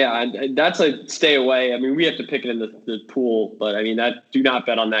 Yeah, that's a stay away. I mean, we have to pick it in the pool, but I mean, do not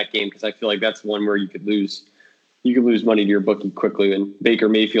bet on that game because I feel like that's one where you could lose money to your bookie quickly. And Baker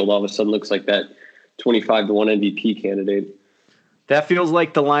Mayfield all of a sudden looks like that 25-1 MVP candidate. That feels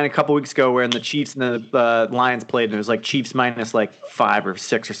like the line a couple weeks ago where the Chiefs and the Lions played, and it was like Chiefs minus like 5 or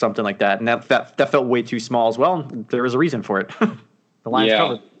 6 or something like that, and that felt way too small as well. There was a reason for it. The Lions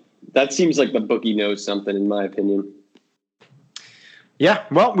covered. That seems like the bookie knows something, in my opinion. Yeah,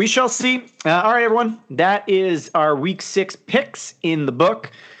 well, we shall see. All right, everyone. That is our Week 6 picks in the book.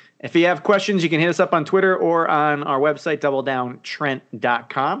 If you have questions, you can hit us up on Twitter or on our website,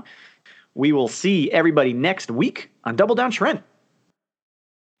 doubledowntrent.com. We will see everybody next week on Double Down Trent.